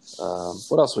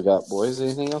 What else we got, boys?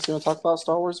 Anything else you want to talk about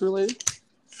Star Wars related?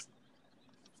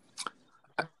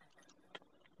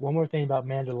 One more thing about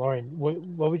Mandalorian.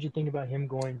 What would you think about him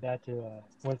going back to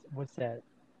what's that?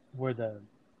 Where the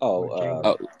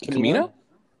Kamino?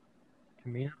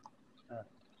 Kamino?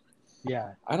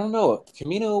 Yeah. I don't know.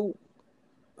 Kamino,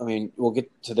 I mean, we'll get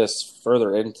to this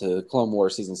further into Clone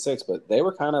Wars Season 6, but they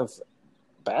were kind of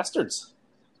bastards.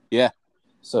 Yeah.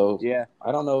 So, yeah.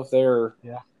 I don't know if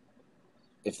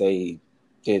if they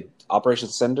did Operation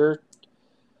Cinder.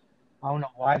 I don't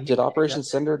know why. Did Operation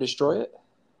Cinder destroy it?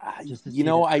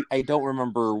 I don't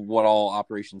remember what all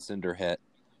Operation Cinder hit.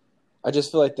 I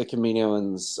just feel like the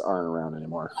Kaminoans aren't around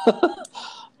anymore.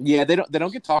 Yeah, they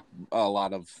don't get talked a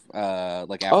lot of after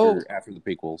the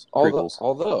prequels.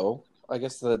 Although I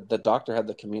guess the Doctor had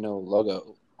the Kamino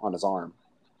logo on his arm.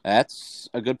 That's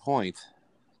a good point.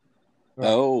 Right.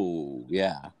 Oh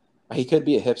yeah, he could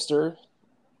be a hipster.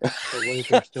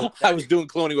 I was doing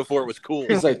cloning before it was cool.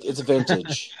 He's like, it's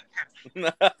vintage. You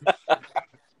went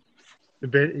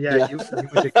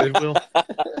to Goodwill.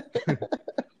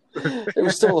 There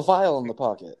was still a vial in the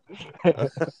pocket.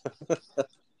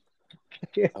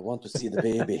 I want to see the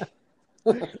baby.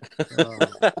 I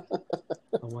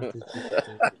want to see the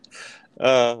baby.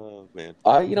 Oh man.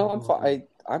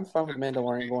 I'm fine with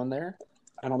Mandalorian going there.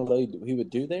 I don't know what he would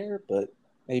do there, but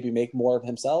maybe make more of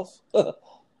himself.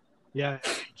 Yeah.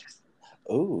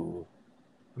 Ooh.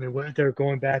 I mean, what if they're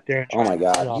going back there? Oh my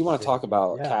God! You want to talk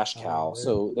about cash cow?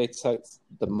 So they took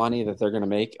the money that they're going to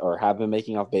make or have been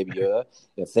making off Baby Yoda.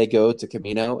 If they go to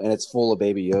Kamino and it's full of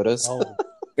Baby Yodas,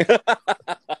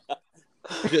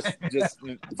 just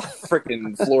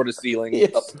freaking floor to ceiling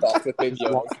stuff with Baby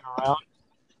Yoda.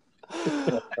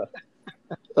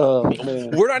 Oh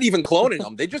man! We're not even cloning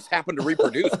them; they just happen to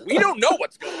reproduce. We don't know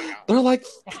what's going on. They're like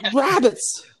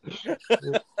rabbits.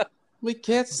 We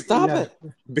can't stop Yeah. it.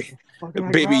 Fucking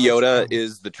like Baby rabbits. Yoda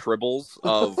is the Tribbles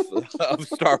of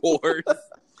Star Wars.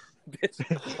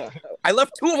 I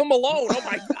left 2 of them alone. Oh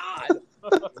my god!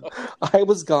 I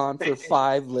was gone for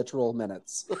 5 literal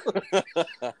minutes.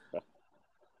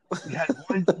 You had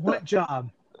one job.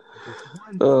 Just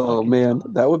one Oh fucking man,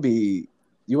 job. that would be.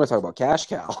 You want to talk about cash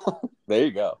cow? There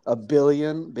you go. 1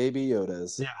 billion Baby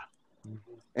Yodas. Yeah.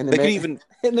 And They could even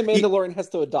and the Mandalorian has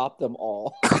to adopt them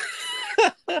all.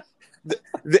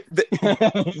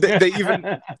 they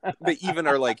even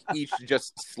are like each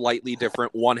just slightly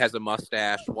different. One has a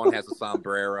mustache. One has a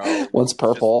sombrero. One's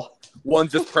purple.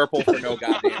 One's just purple for no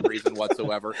goddamn reason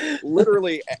whatsoever.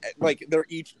 Literally, like they're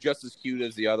each just as cute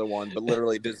as the other one, but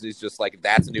literally Disney's just like,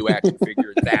 that's a new action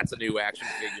figure. That's a new action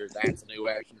figure. That's a new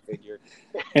action figure.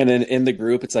 And then in the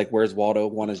group, it's like, where's Waldo?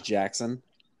 One is Jackson.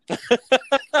 And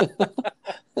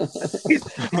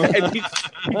he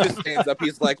just stands up.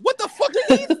 He's like, "What the fuck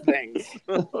are these things?"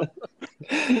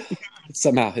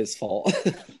 Somehow his fault.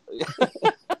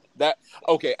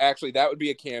 Actually, that would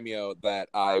be a cameo that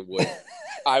I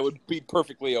would be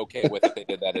perfectly okay with if they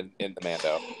did that in the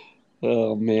Mando.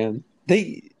 Oh man,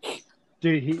 Dude,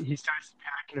 he starts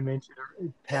packing them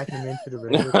into the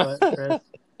regular press.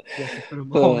 Just to put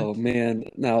 'em on. oh man.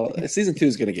 Now season 2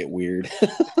 is gonna get weird.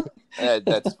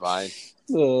 That's fine.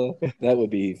 That would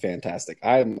be fantastic.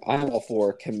 I'm all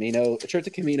for Camino, a trip to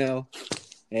Camino,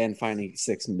 and finding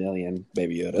 6 million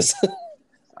Baby Yodas.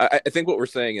 I think what we're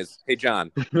saying is, hey, John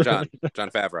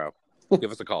Favreau,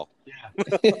 give us a call. Yeah,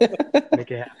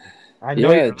 make it happen. I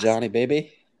know Yeah, you're Johnny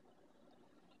baby.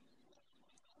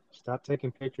 Stop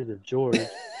taking pictures of George.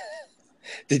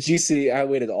 Did you see? I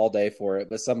waited all day for it,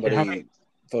 but somebody Yeah.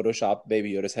 photoshopped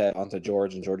Baby Yoda's head onto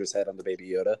George and George's head onto Baby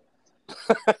Yoda.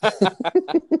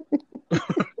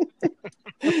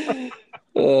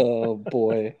 Oh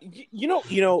boy. You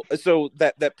know. So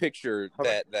that picture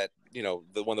that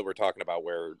the one that we're talking about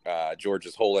where George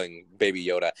is holding Baby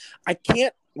Yoda, I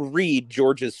can't read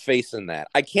George's face in that.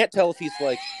 I can't tell if he's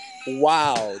like,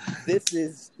 "Wow, this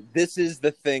is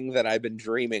the thing that I've been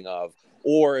dreaming of,"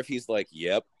 or if he's like,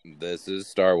 "Yep, this is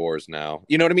Star Wars now."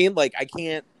 You know what I mean? Like I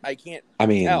can't I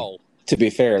mean, tell. to be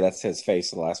fair, that's his face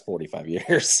for the last 45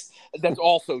 years. That's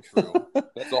also true.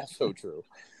 That's also true.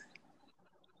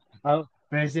 Oh,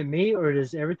 but is it me or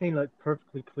does everything look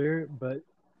perfectly clear? But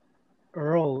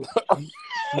Earl,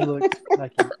 he looks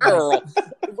like Earl.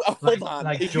 Hold on.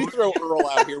 like If you throw Earl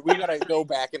out here, we gotta go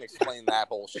back and explain that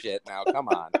whole shit now. Come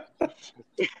on.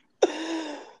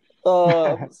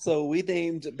 So we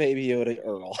named Baby Yoda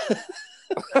Earl.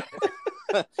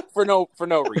 For no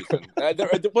reason. There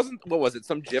wasn't, what was it?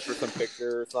 Some GIF or some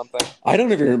picture or something? I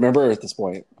don't even remember at this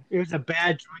point. It was a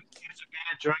bad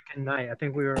drunken night. I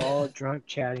think we were all drunk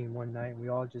chatting one night, and we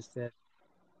all just said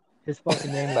his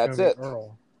fucking name is That's gonna it. be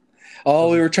Earl. Oh,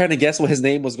 we were trying to guess what his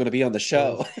name was going to be on the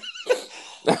show,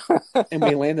 and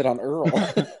we landed on Earl.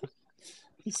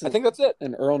 I think that's it.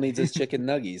 And Earl needs his chicken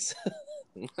nuggies.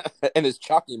 And his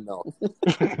chalky milk.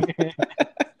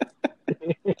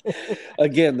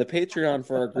 Again, the Patreon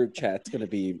for our group chat's going to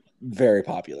be very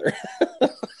popular.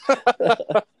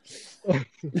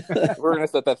 We're gonna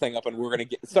set that thing up, and we're gonna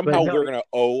get somehow. We're gonna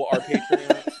owe our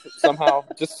Patreon somehow.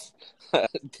 Just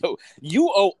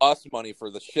you owe us money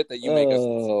for the shit that you make us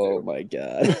listen to. Oh my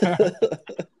god!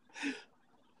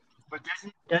 But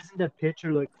doesn't the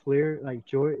picture look clear? Like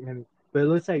George, but it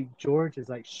looks like George is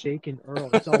like shaking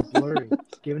Earl. It's all blurry.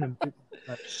 It's giving him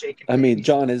like shaking. I mean,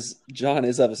 John is of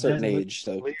a certain Doesn't look age,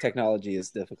 so clear. technology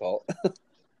is difficult.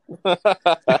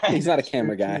 He's not a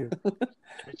camera guy.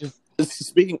 It's just,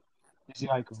 Speaking is he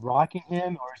like rocking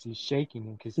him or is he shaking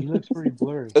him? Because he looks pretty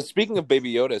blurry. speaking of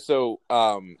Baby Yoda, so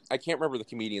I can't remember the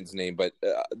comedian's name, but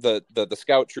the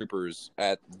scout troopers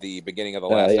at the beginning of the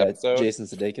last episode. Jason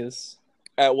Sudeikis.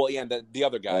 Well, yeah, and the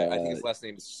other guy, I think his last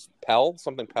name is Pell,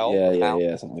 something Pell.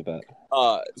 Yeah, something like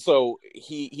that. So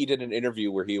he did an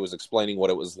interview where he was explaining what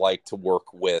it was like to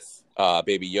work with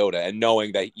Baby Yoda, and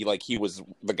knowing that he was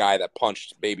the guy that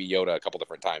punched Baby Yoda a couple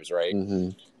different times, right? Mm-hmm.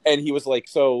 And he was like,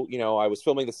 so I was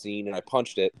filming the scene and I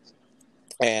punched it,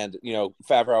 and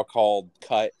Favreau called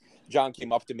cut. John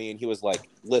came up to me and he was like,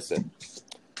 "Listen,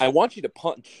 I want you to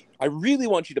punch. I really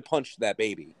want you to punch that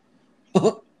baby,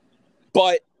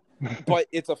 but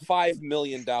it's a $5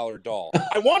 million doll.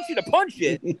 I want you to punch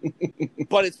it,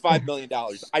 but it's $5 million.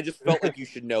 I just felt like you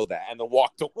should know that," and then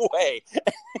walked away.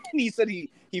 And he said he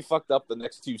fucked up the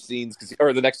next 2 scenes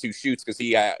or the next 2 shoots because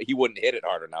he wouldn't hit it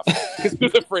hard enough because he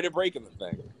was afraid of breaking the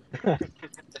thing.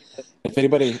 If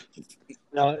anybody,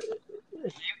 No,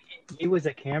 he was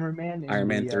a cameraman. In Iron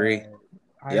Man 3.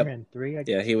 Iron Man 3. I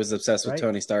guess. Yeah, he was obsessed with Right?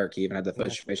 Tony Stark. He even had the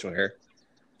facial hair.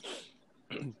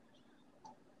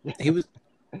 He was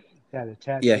Yeah, the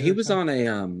tattoo. Yeah, he or was something.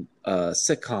 on a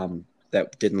sitcom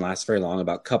that didn't last very long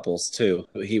about couples too.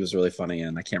 He was really funny,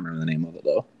 and I can't remember the name of it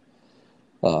though.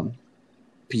 But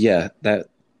yeah, that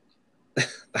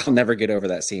I'll never get over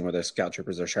that scene where the scout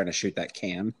troopers are trying to shoot that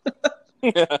can.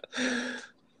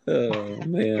 Oh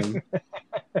man,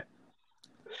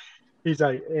 He's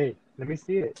like, hey, let me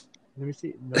see it. Let me see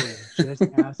it. No, you just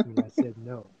asked me. I said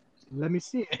no. Let me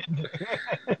see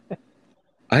it.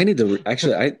 I need to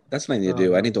actually. That's what I need to Oh,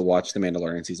 do. I that need to was watch The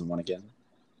Mandalorian season 1 again.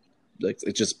 Like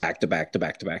it's just back to back to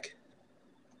back to back.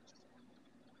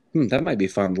 That might be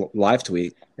fun. Live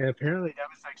tweet. And apparently that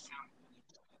was like some.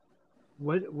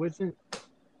 What wasn't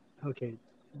okay?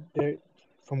 There,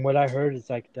 from what I heard, it's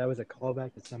like that was a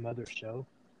callback to some other show,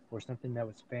 or something that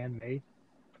was fan made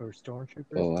for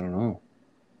stormtroopers. Oh, I don't know.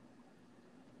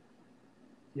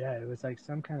 Yeah, it was like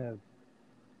some kind of.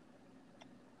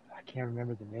 I can't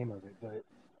remember the name of it, but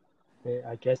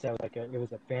I guess that was like it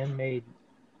was a fan made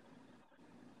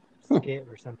skit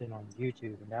or something on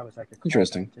YouTube, and that was like a callback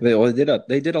Interesting. to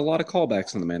They did a lot of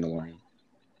callbacks on The Mandalorian.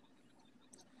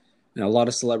 And a lot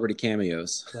of celebrity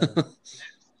cameos. So,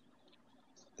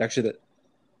 Actually, that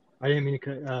I didn't mean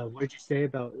to. What did you say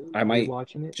about I might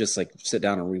rewatching it? just like sit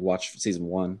down and rewatch season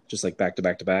 1, just like back to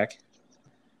back to back.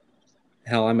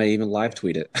 Hell, I may even live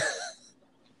tweet it.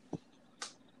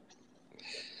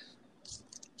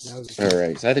 All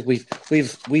right, so I think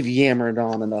we've yammered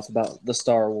on enough about the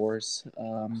Star Wars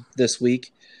this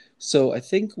week. So I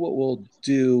think what we'll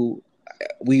do,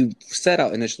 we set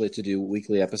out initially to do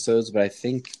weekly episodes, but I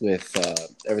think with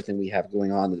everything we have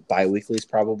going on, bi-weekly is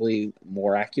probably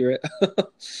more accurate.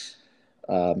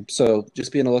 So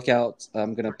just be on the lookout.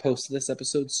 I'm going to post this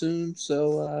episode soon,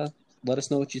 so let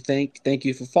us know what you think. Thank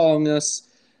you for following us.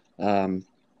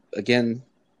 Again,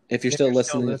 if you're still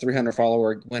listening, the 300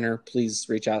 follower winner, please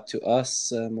reach out to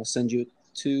us, and we'll send you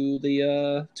to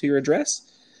your address.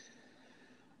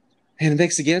 And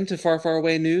thanks again to Far Far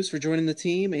Away News for joining the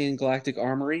team, and Galactic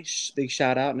Armory. Big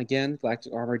shout out, and again,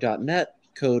 galacticarmory.net,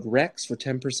 code REX for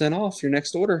 10% off your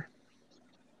next order.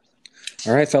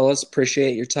 All right, fellas,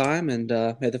 appreciate your time, and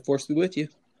may the force be with you.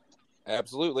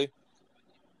 Absolutely.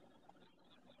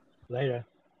 Later.